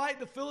wanted to fight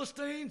the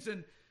Philistines,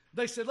 and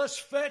they said, let's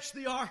fetch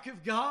the ark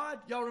of God.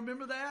 Y'all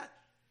remember that?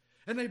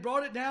 And they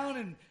brought it down,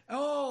 and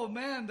oh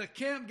man, the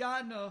camp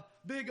got in a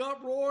big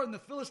uproar, and the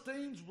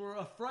Philistines were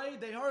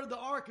afraid. They heard the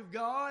ark of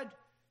God.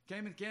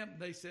 Came in camp,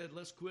 and they said,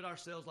 let's quit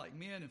ourselves like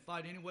men and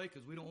fight anyway,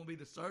 because we don't want to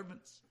be the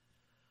servants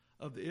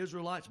of the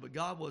Israelites. But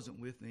God wasn't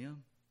with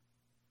them.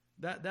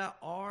 That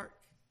ark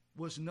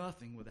was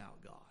nothing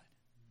without God.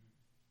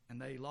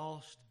 And they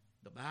lost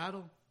the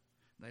battle,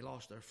 they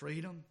lost their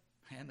freedom,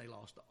 and they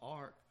lost the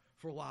ark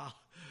for a while.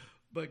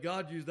 But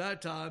God used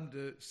that time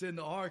to send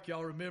the ark,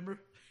 y'all remember?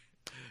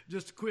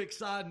 Just a quick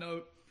side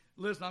note.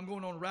 Listen, I'm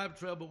going on a rabbit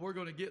trail, but we're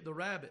going to get the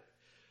rabbit.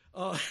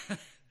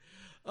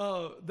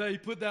 They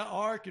put that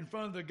ark in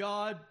front of the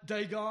god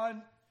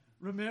Dagon,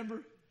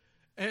 remember?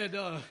 And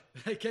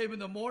they came in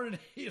the morning,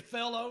 he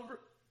fell over.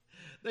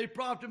 They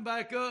propped him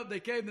back up. They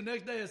came the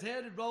next day, his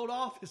head had rolled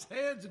off, his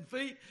hands and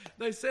feet.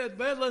 They said,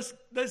 man, let's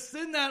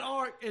send that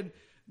ark. And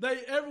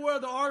everywhere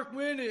the ark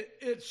went,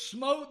 it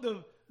smote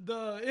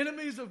the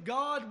enemies of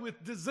God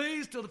with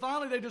disease till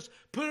finally they just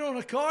put it on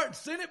a cart and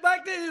sent it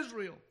back to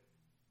Israel.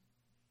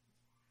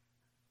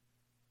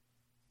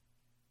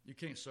 You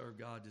can't serve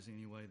God just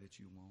any way that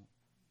you want.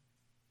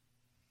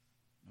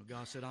 No,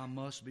 God said, I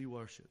must be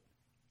worshiped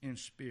in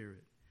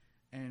spirit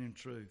and in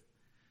truth.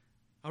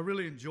 I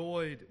really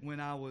enjoyed when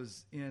I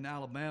was in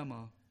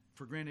Alabama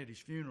for Granddaddy's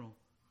funeral.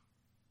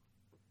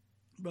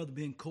 Brother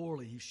Ben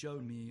Corley, he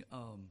showed me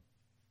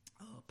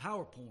a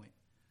PowerPoint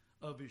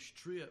of his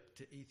trip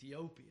to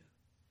Ethiopia.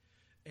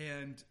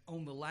 And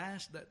on the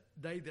last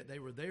day that they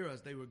were there,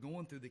 as they were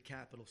going through the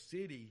capital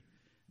city,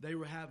 they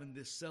were having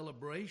this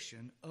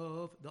celebration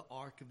of the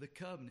Ark of the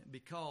Covenant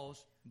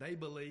because they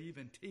believe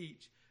and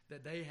teach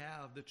that they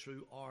have the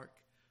true Ark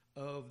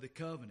of the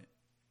Covenant.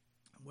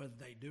 Whether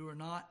they do or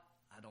not,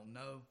 I don't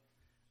know.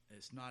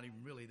 It's not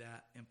even really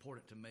that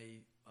important to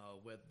me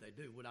whether they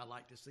do. Would I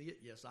like to see it?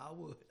 Yes, I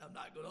would. I'm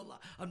not going to lie.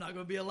 I'm not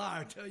going to be a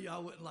liar and tell you I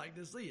wouldn't like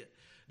to see it.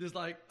 Just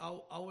like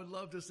I would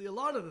love to see a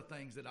lot of the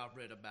things that I've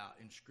read about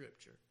in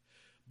Scripture.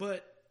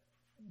 But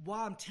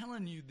why I'm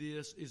telling you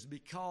this is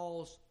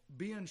because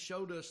Ben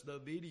showed us the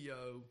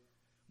video.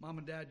 Mom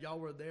and Dad, y'all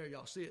were there.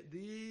 Y'all see it.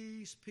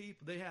 These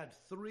people, they had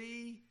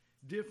 3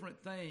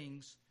 different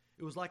things.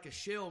 It was like a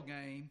shell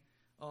game.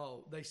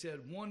 They said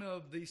one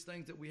of these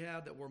things that we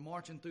have that were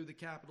marching through the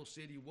capital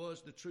city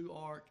was the true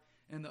ark,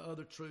 and the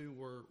other 2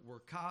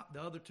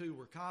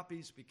 were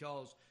copies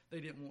because they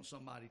didn't want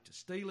somebody to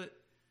steal it.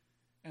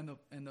 And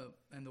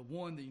the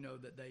one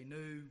that that they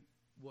knew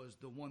was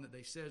the one that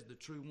they said the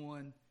true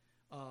one.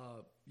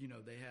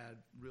 They had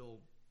real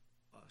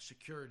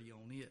security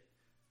on it.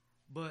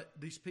 But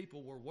these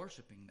people were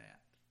worshiping that.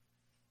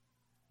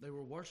 They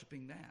were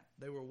worshiping that.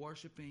 They were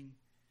worshiping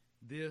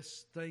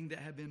this thing that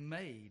had been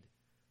made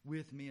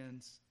with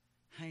men's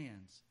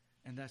hands.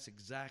 And that's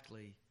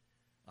exactly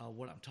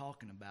what I'm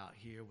talking about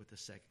here with the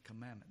second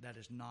commandment. That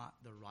is not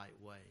the right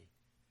way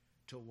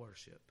to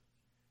worship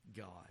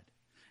God.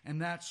 And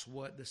that's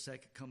what the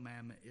second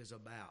commandment is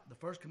about. The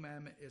first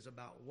commandment is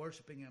about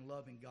worshiping and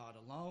loving God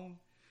alone.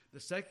 The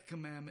second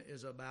commandment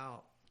is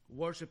about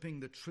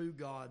worshiping the true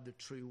God the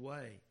true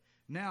way.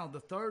 Now the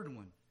third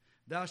one,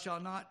 thou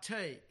shalt not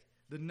take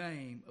the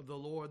name of the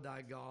Lord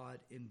thy God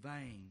in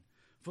vain.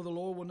 For the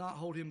Lord will not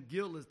hold him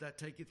guiltless that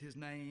taketh his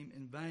name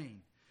in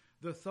vain.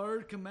 The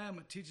third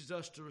commandment teaches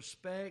us to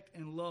respect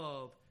and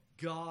love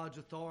God's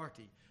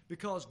authority,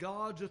 because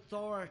God's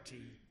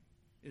authority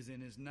is in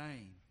his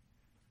name.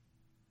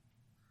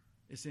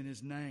 It's in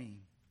his name.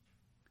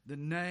 The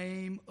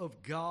name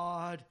of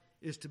God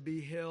is to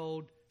be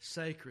held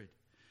sacred.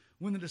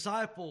 When the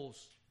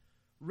disciples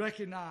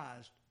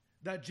recognized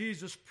that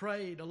Jesus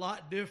prayed a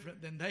lot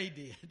different than they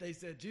did, they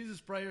said,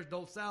 Jesus' prayers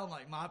don't sound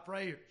like my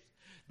prayers.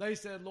 They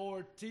said,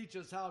 Lord, teach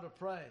us how to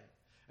pray.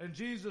 And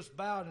Jesus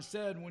bowed and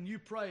said, when you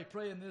pray,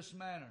 pray in this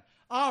manner.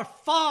 Our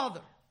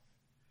Father,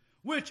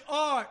 which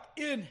art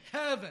in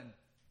heaven,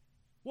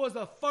 was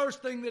the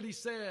first thing that he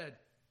said.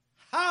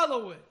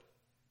 Hallowed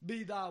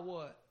be thy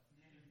what?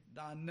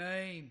 Thy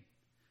name.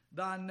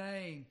 Thy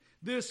name.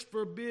 This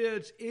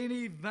forbids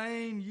any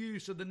vain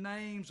use of the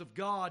names of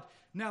God.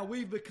 Now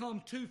we've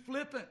become too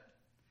flippant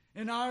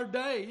in our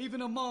day,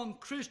 even among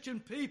Christian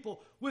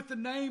people, with the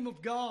name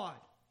of God.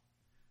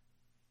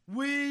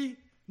 We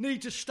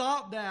need to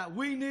stop that.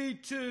 We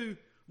need to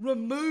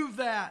remove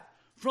that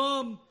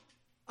from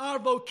our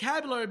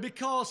vocabulary,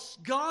 because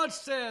God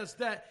says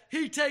that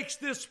He takes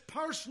this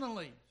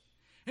personally.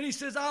 And He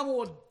says, I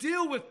will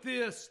deal with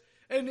this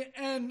and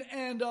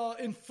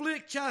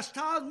inflict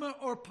chastisement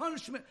or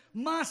punishment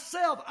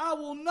myself. I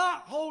will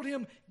not hold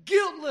him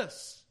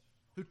guiltless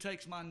who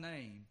takes my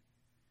name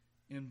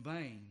in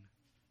vain.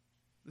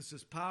 This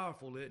is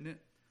powerful, isn't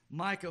it?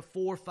 Micah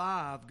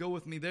 4:5. Go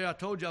with me there. I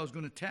told you I was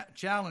going to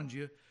challenge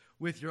you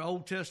with your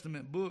Old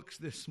Testament books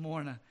this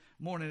morning.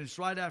 It's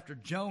right after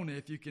Jonah,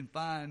 if you can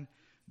find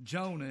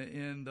Jonah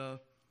in the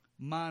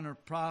Minor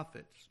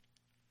Prophets.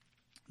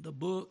 The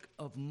book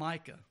of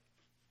Micah.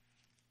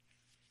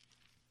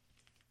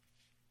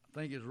 I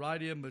think it's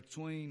right in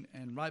between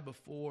and right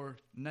before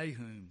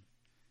Nahum,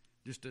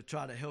 just to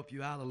try to help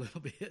you out a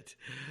little bit.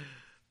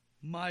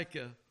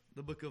 Micah,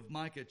 the book of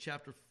Micah,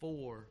 chapter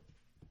 4,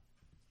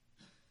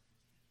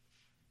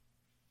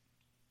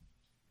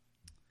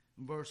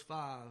 verse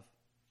 5.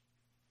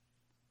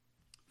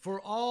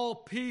 For all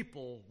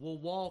people will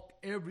walk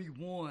every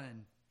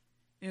one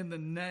in the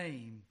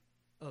name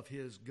of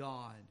his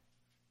God,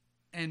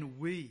 and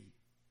we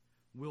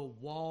will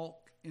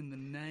walk in the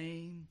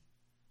name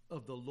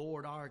of the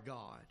Lord our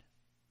God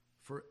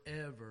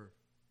forever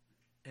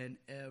and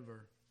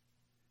ever.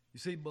 You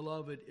see,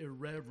 beloved,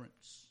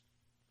 irreverence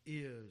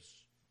is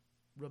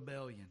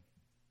rebellion.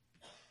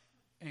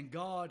 And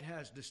God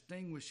has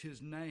distinguished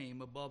his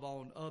name above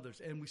all others.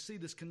 And we see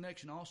this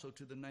connection also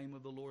to the name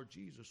of the Lord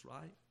Jesus,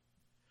 right?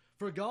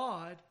 For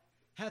God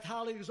hath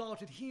highly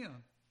exalted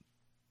him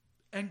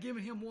and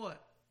given him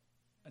what?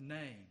 A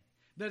name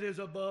that is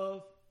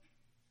above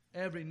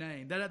every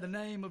name. That at the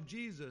name of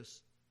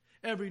Jesus,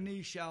 every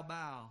knee shall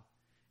bow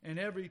and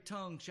every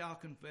tongue shall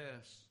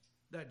confess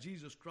that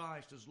Jesus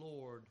Christ is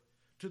Lord,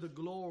 to the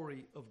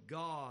glory of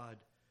God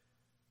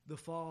the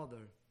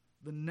Father.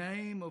 The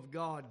name of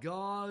God,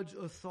 God's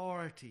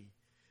authority,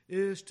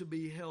 is to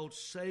be held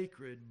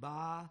sacred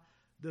by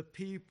the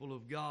people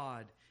of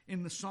God.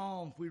 In the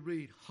Psalms we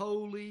read,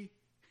 holy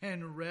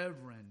and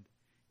reverend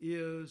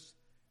is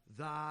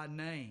thy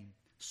name.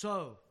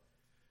 So,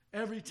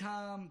 every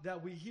time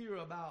that we hear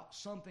about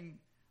something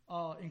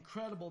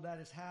incredible that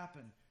has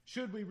happened,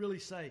 should we really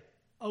say,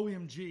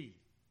 OMG?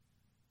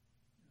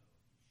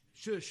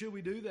 Should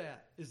we do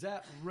that? Is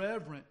that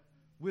reverent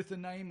with the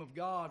name of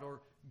God?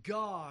 Or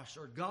gosh,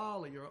 or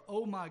golly, or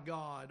oh my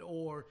God,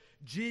 or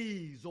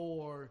geez,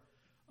 or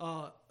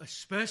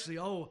especially,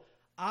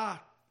 I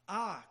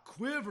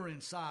quiver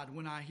inside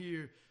when I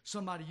hear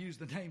somebody use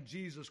the name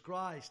Jesus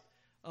Christ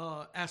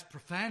as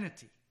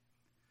profanity.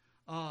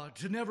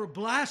 To never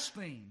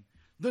blaspheme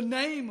the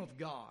name of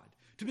God.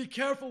 To be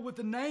careful with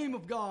the name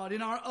of God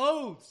in our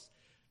oaths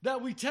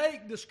that we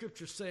take, the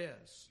Scripture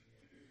says.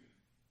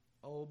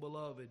 Oh,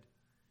 beloved,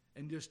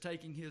 and just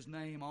taking his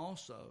name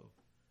also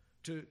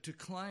to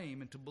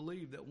claim and to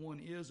believe that one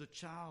is a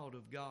child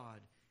of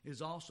God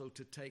is also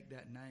to take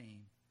that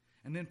name.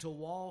 And then to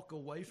walk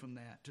away from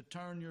that, to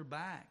turn your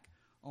back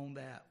on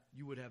that,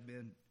 you would have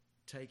been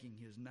taking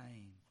his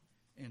name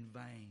in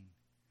vain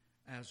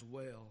as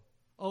well.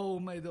 Oh,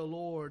 may the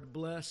Lord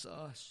bless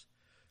us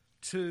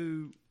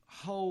to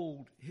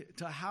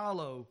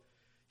hallow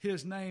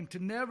his name, to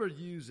never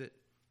use it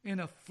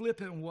in a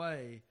flippant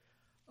way,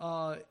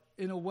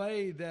 in a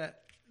way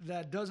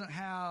that doesn't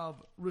have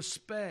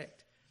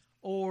respect,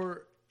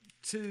 or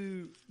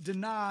to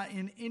deny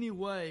in any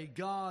way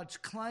God's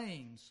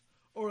claims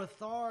or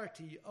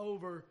authority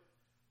over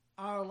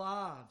our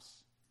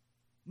lives.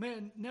 May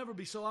it never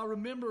be so. I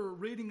remember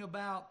reading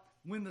about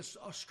when the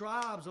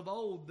scribes of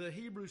old, the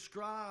Hebrew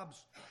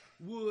scribes,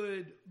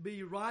 would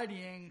be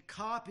writing,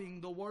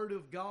 copying the Word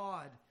of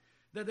God,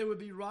 that they would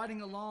be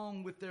writing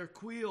along with their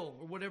quill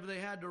or whatever they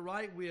had to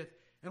write with.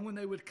 And when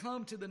they would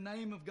come to the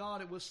name of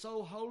God, it was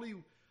so holy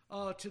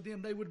to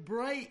them, they would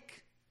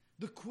break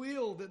the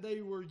quill that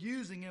they were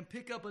using and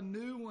pick up a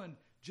new one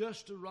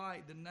just to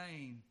write the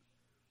name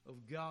of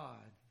God.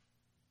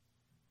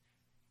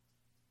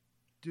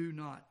 Do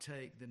not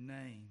take the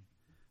name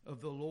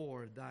of the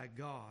Lord thy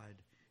God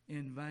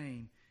in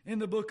vain. In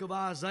the book of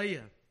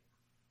Isaiah,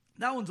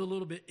 that one's a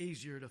little bit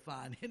easier to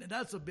find.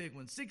 That's a big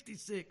one.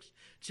 66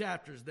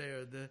 chapters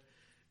there.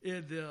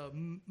 The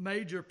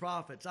major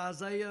prophets.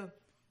 Isaiah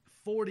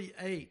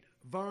 48,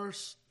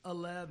 verse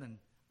 11.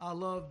 I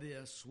love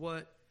this,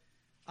 what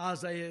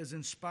Isaiah is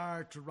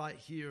inspired to write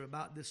here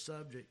about this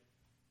subject.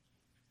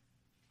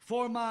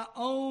 For my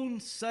own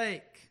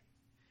sake,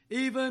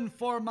 even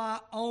for my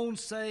own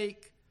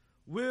sake,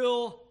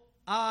 will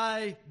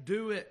I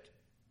do it.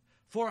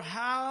 For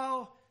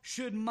how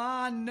should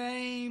my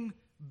name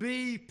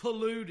be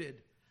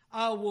polluted?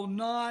 I will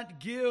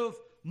not give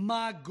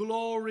my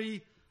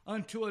glory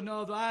unto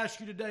another. I ask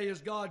you today,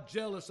 is God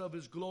jealous of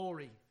his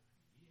glory?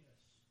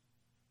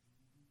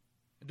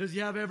 Yes. Does he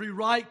have every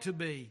right to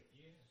be?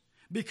 Yes.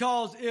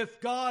 Because if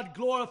God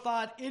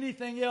glorified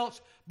anything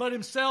else but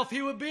himself,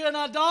 he would be an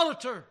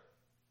idolater.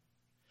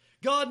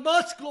 God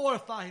must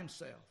glorify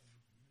himself.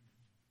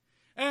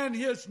 And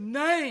his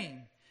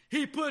name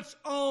he puts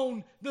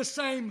on the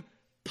same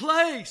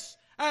place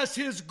as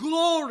his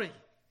glory.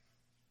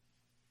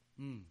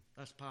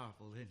 That's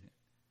powerful, isn't it?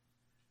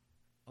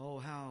 Oh,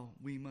 how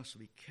we must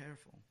be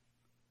careful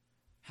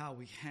how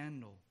we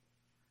handle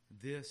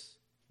this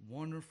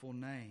wonderful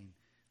name.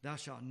 Thou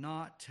shalt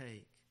not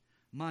take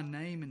my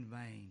name in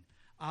vain.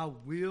 I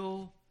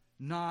will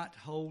not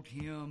hold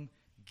him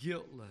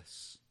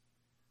guiltless.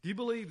 Do you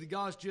believe that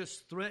God's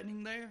just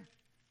threatening there?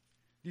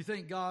 Do you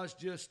think God's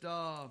just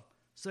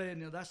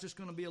saying, that's just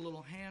going to be a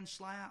little hand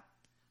slap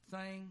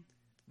thing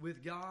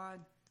with God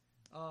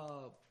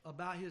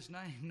about his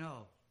name?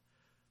 No.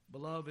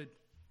 Beloved,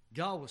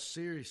 God was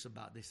serious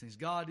about these things.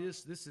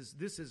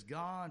 This is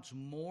God's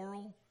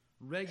moral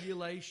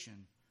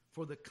regulation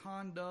for the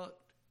conduct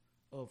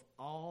of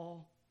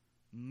all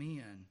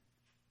men.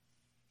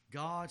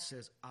 God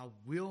says, I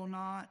will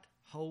not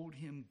hold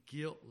him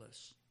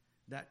guiltless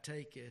that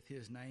taketh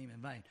his name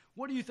in vain.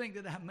 What do you think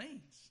that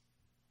means?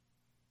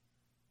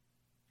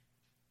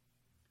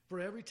 For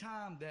every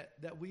time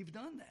that we've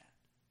done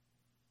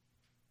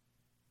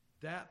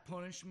that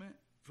punishment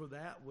for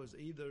that was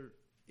either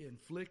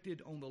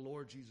inflicted on the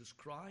Lord Jesus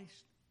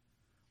Christ,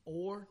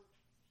 or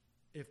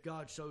if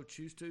God so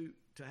choose to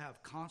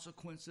have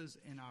consequences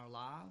in our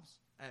lives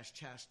as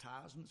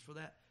chastisements for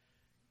that,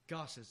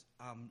 God says,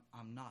 I'm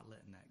not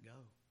letting that go.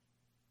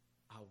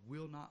 I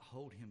will not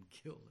hold him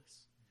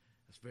guiltless.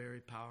 That's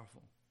very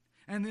powerful.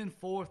 And then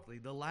fourthly,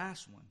 the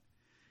last one.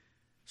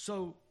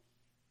 So,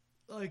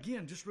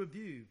 again, just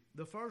review.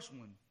 The first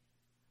one,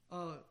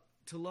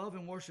 to love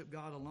and worship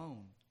God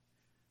alone.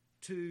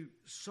 To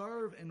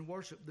serve and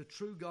worship the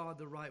true God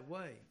the right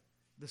way.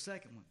 The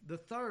second one. The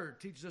third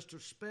teaches us to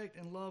respect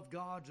and love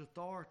God's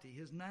authority,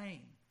 his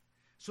name.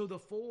 So the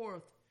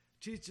fourth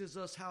teaches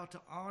us how to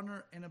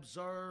honor and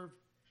observe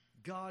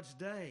God's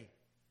day.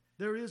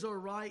 There is a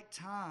right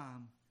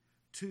time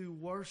to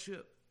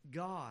worship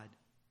God.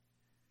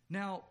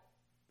 Now,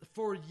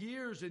 for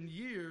years and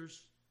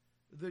years,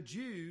 the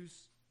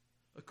Jews,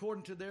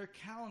 according to their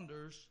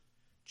calendars,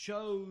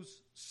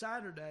 chose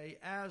Saturday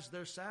as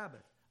their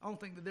Sabbath. I don't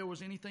think that there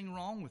was anything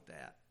wrong with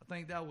that. I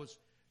think that was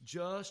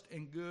just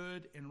and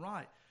good and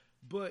right.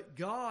 But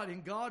God,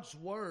 in God's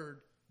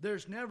Word,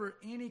 there's never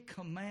any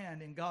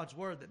command in God's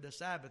Word that the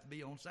Sabbath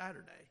be on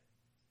Saturday.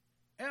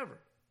 Ever.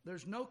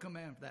 There's no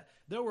command for that.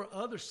 There were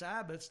other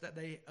Sabbaths that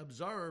they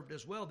observed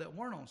as well that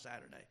weren't on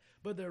Saturday.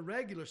 But their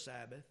regular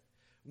Sabbath,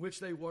 which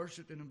they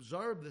worshiped and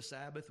observed the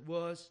Sabbath,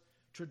 was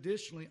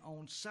traditionally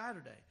on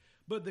Saturday.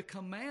 But the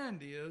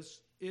command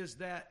is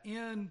that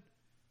in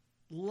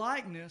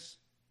likeness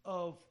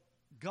of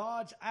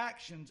God's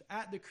actions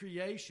at the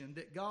creation,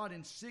 that God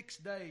in 6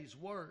 days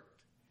worked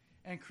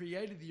and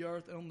created the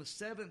earth, and on the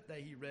seventh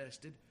day he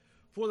rested.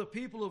 For the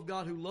people of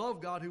God who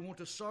love God, who want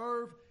to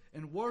serve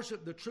and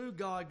worship the true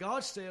God,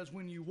 God says,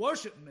 when you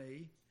worship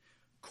me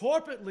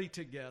corporately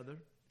together,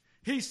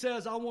 he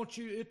says, I want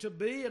it to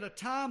be at a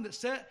time that's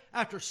set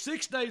after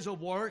 6 days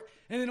of work,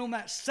 and then on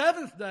that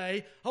seventh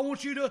day, I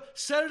want you to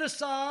set it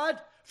aside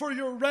for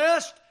your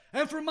rest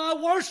and for my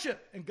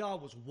worship. And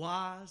God was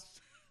wise,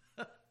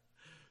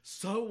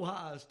 so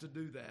wise to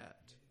do that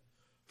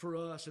for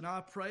us, and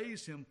I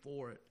praise him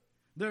for it.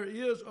 There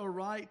is a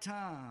right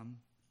time.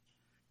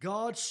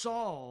 God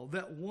saw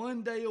that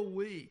 1 day a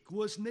week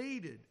was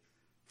needed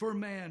for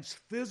man's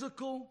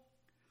physical,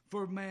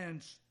 for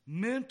man's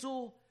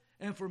mental,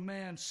 and for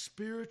man's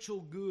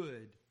spiritual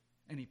good.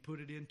 And he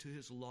put it into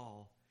his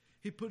law.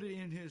 He put it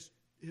in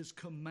his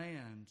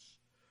commands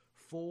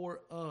for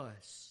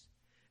us.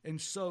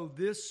 And so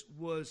this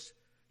was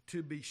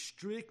to be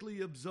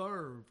strictly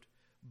observed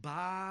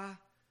by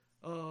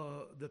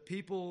the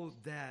people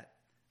that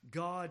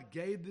God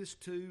gave this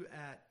to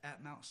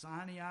at Mount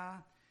Sinai.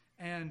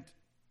 And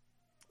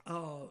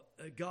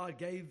God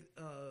gave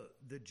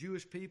the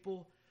Jewish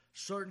people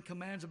certain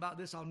commands about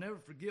this. I'll never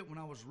forget when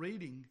I was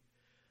reading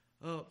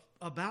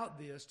about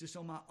this just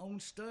on my own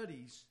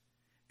studies,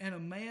 and a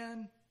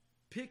man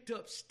picked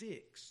up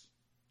sticks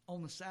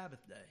on the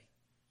Sabbath day.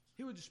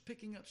 He was just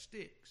picking up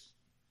sticks.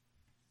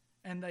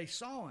 And they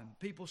saw him.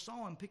 People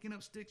saw him picking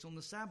up sticks on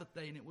the Sabbath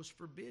day, and it was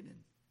forbidden.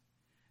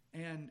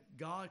 And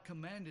God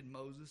commanded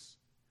Moses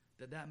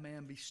that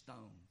man be stoned.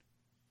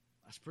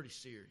 That's pretty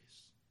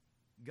serious.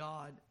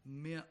 God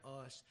meant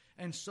us.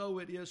 And so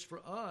it is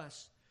for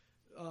us.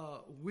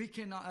 We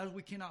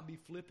cannot be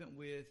flippant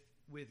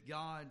with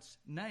God's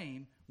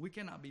name. We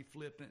cannot be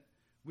flippant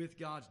with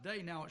God's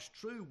day. Now, it's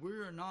true, we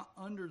are not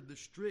under the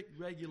strict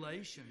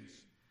regulations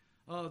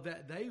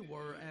that they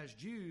were as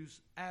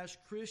Jews, as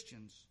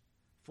Christians.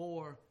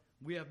 For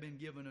we have been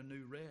given a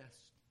new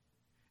rest,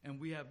 and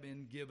we have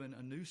been given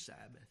a new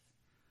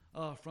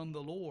Sabbath from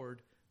the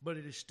Lord. But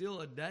it is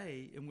still a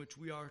day in which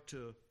we are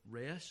to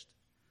rest,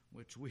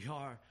 which we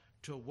are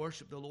to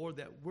worship the Lord,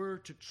 that we're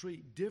to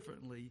treat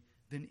differently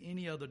than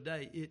any other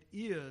day. It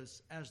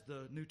is, as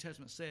the New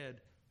Testament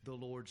said, the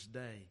Lord's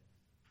day.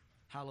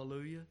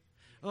 Hallelujah.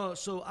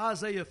 So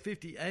Isaiah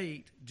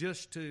 58,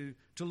 just to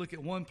look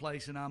at one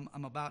place, and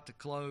I'm about to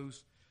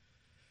close.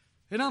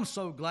 And I'm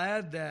so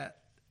glad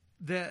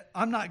that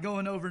I'm not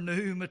going over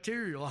new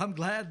material. I'm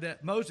glad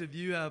that most of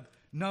you have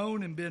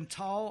known and been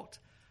taught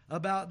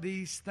about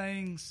these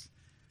things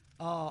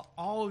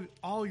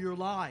all your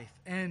life.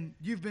 And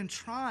you've been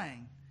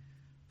trying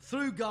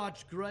through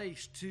God's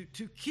grace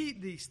to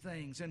keep these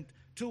things and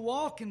to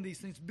walk in these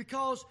things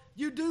because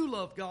you do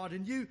love God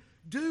and you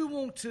do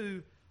want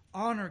to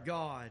honor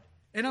God.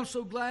 And I'm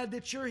so glad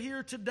that you're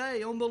here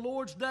today on the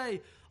Lord's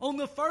Day, on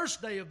the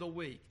first day of the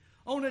week,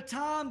 on a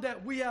time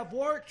that we have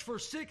worked for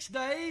 6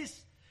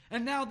 days,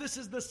 and now this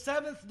is the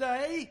 7th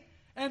day,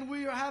 and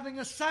we are having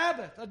a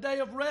Sabbath, a day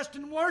of rest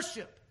and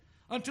worship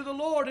unto the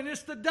Lord. And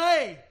it's the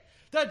day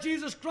that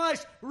Jesus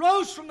Christ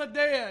rose from the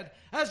dead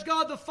as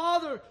God the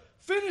Father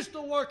finished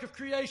the work of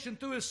creation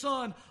through His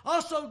Son.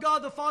 Also,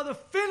 God the Father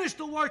finished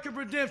the work of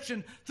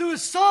redemption through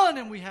His Son,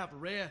 and we have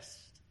rest.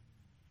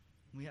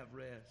 We have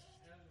rest.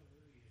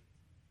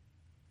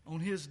 On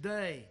His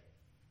day,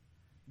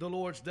 the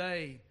Lord's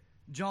Day,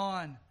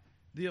 John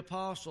the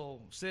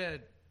Apostle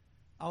said,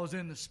 I was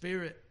in the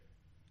Spirit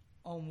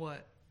on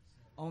what?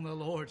 On the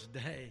Lord's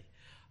Day.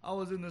 I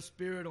was in the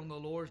Spirit on the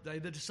Lord's Day.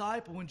 The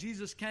disciple, when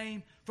Jesus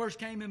first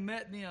came and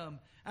met them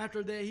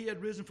after He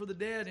had risen from the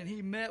dead, and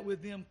He met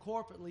with them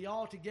corporately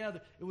all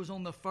together, it was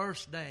on the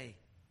first day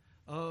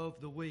of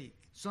the week,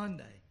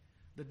 Sunday,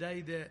 the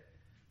day that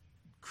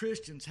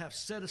Christians have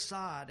set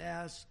aside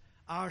as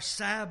our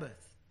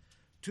Sabbath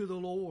to the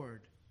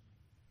Lord,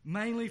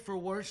 mainly for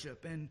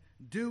worship and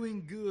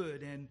doing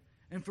good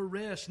and for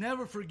rest.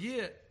 Never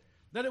forget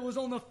that it was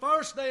on the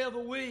first day of the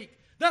week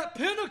that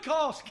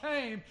Pentecost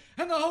came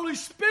and the Holy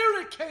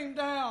Spirit came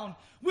down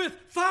with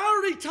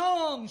fiery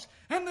tongues,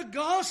 and the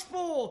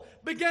gospel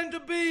began to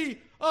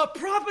be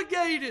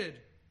propagated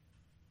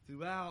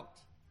throughout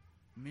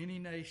many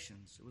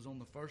nations. It was on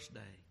the first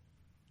day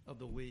of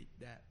the week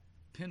that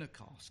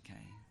Pentecost came.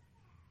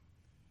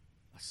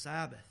 A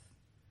Sabbath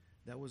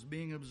that was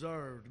being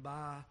observed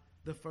by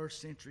the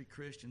first century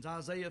Christians.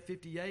 Isaiah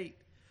 58,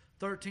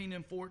 13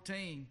 and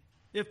 14.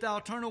 If thou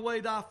turn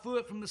away thy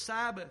foot from the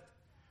Sabbath,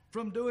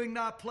 from doing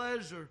thy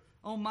pleasure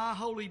on my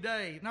holy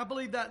day. And I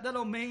believe that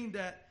don't mean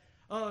that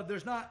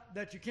there's not,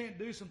 that you can't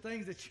do some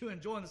things that you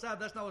enjoy on the Sabbath.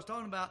 That's not what it's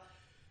talking about.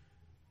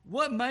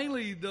 What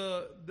mainly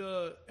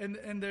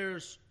and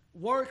there's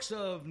works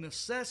of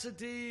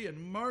necessity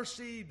and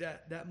mercy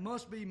that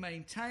must be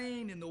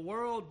maintained in the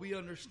world. We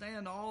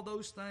understand all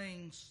those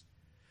things.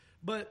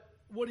 But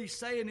what he's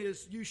saying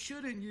is you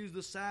shouldn't use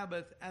the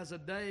Sabbath as a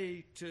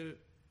day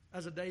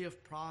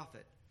of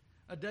profit,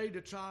 a day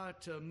to try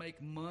to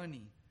make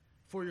money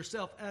for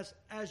yourself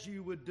as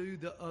you would do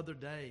the other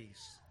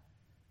days.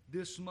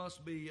 This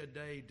must be a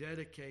day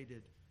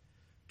dedicated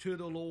to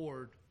the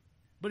Lord.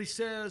 But he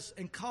says,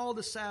 and call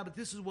the Sabbath,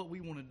 this is what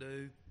we want to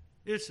do.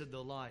 It's a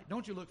delight.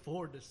 Don't you look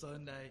forward to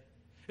Sunday?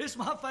 It's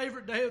my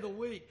favorite day of the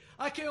week.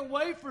 I can't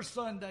wait for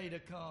Sunday to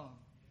come.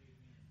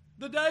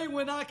 The day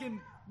when I can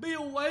be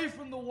away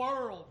from the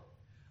world.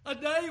 A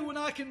day when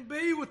I can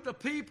be with the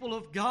people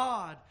of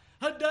God.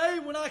 A day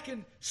when I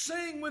can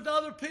sing with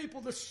other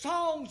people the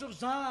songs of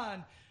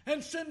Zion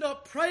and send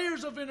up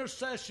prayers of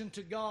intercession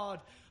to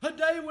God. A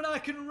day when I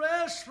can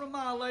rest from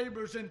my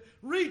labors and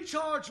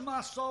recharge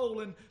my soul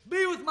and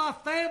be with my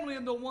family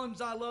and the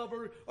ones I love,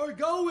 or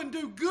go and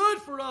do good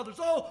for others.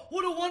 Oh,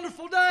 what a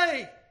wonderful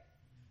day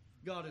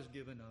God has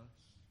given us.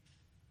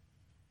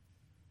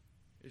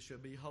 It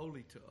should be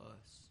holy to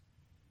us.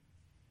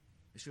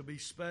 It shall be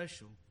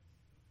special.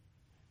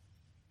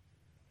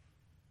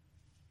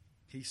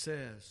 He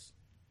says,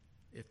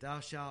 if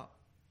thou shalt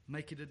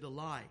make it a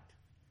delight,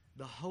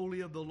 the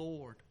holy of the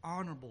Lord,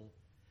 honorable,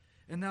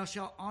 and thou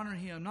shalt honor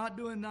Him, not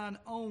doing thine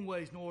own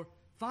ways, nor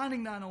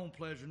finding thine own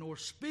pleasure, nor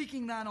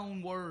speaking thine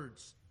own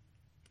words,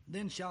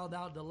 then shalt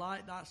thou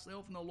delight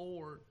thyself in the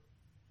Lord.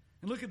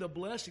 And look at the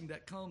blessing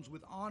that comes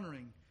with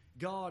honoring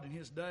God in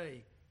His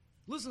day.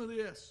 Listen to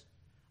this.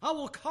 I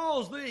will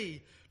cause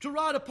thee to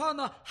ride upon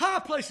the high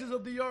places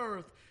of the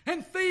earth,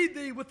 and feed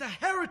thee with the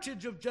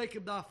heritage of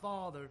Jacob thy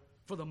father,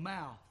 for the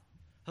mouth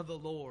of the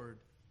Lord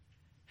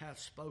hath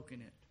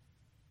spoken it.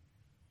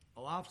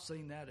 Oh, I've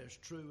seen that as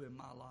true in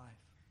my life.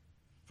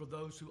 For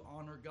those who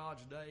honor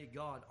God's day,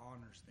 God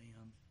honors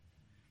them.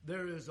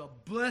 There is a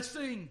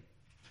blessing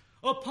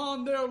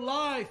upon their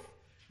life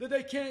that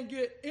they can't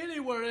get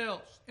anywhere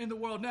else in the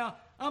world. Now,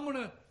 I'm going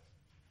to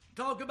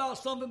talk about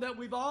something that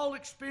we've all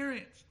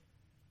experienced.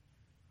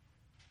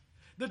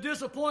 The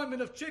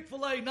disappointment of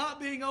Chick-fil-A not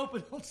being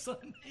open on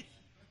Sunday.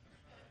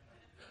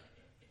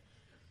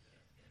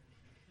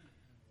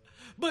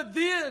 But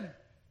then,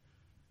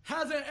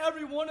 hasn't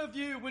every one of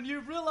you, when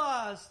you've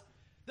realized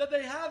that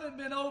they haven't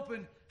been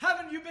open,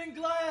 haven't you been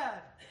glad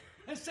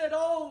and said,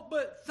 oh,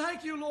 but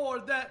thank you,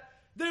 Lord, that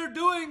they're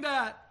doing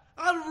that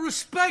out of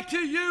respect to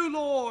you,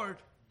 Lord.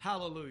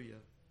 Hallelujah.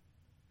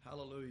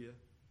 Hallelujah.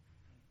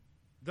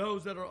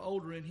 Those that are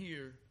older in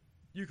here,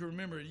 you can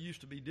remember it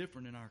used to be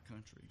different in our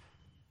country.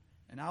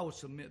 And I would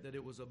submit that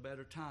it was a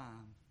better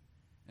time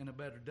and a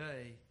better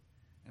day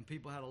And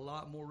people had a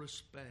lot more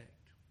respect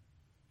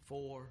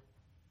for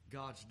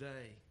God's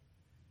day.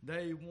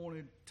 They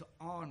wanted to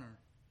honor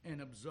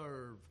and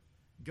observe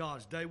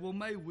God's day. Well,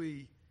 may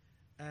we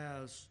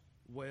as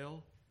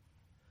well.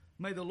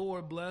 May the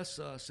Lord bless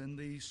us in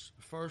these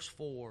first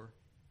 4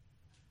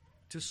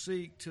 to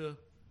seek to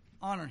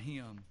honor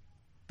Him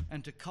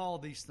and to call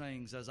these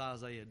things as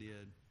Isaiah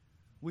did.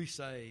 We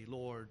say,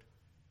 Lord,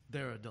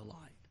 they're a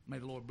delight. May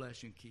the Lord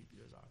bless you and keep you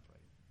as our prayer.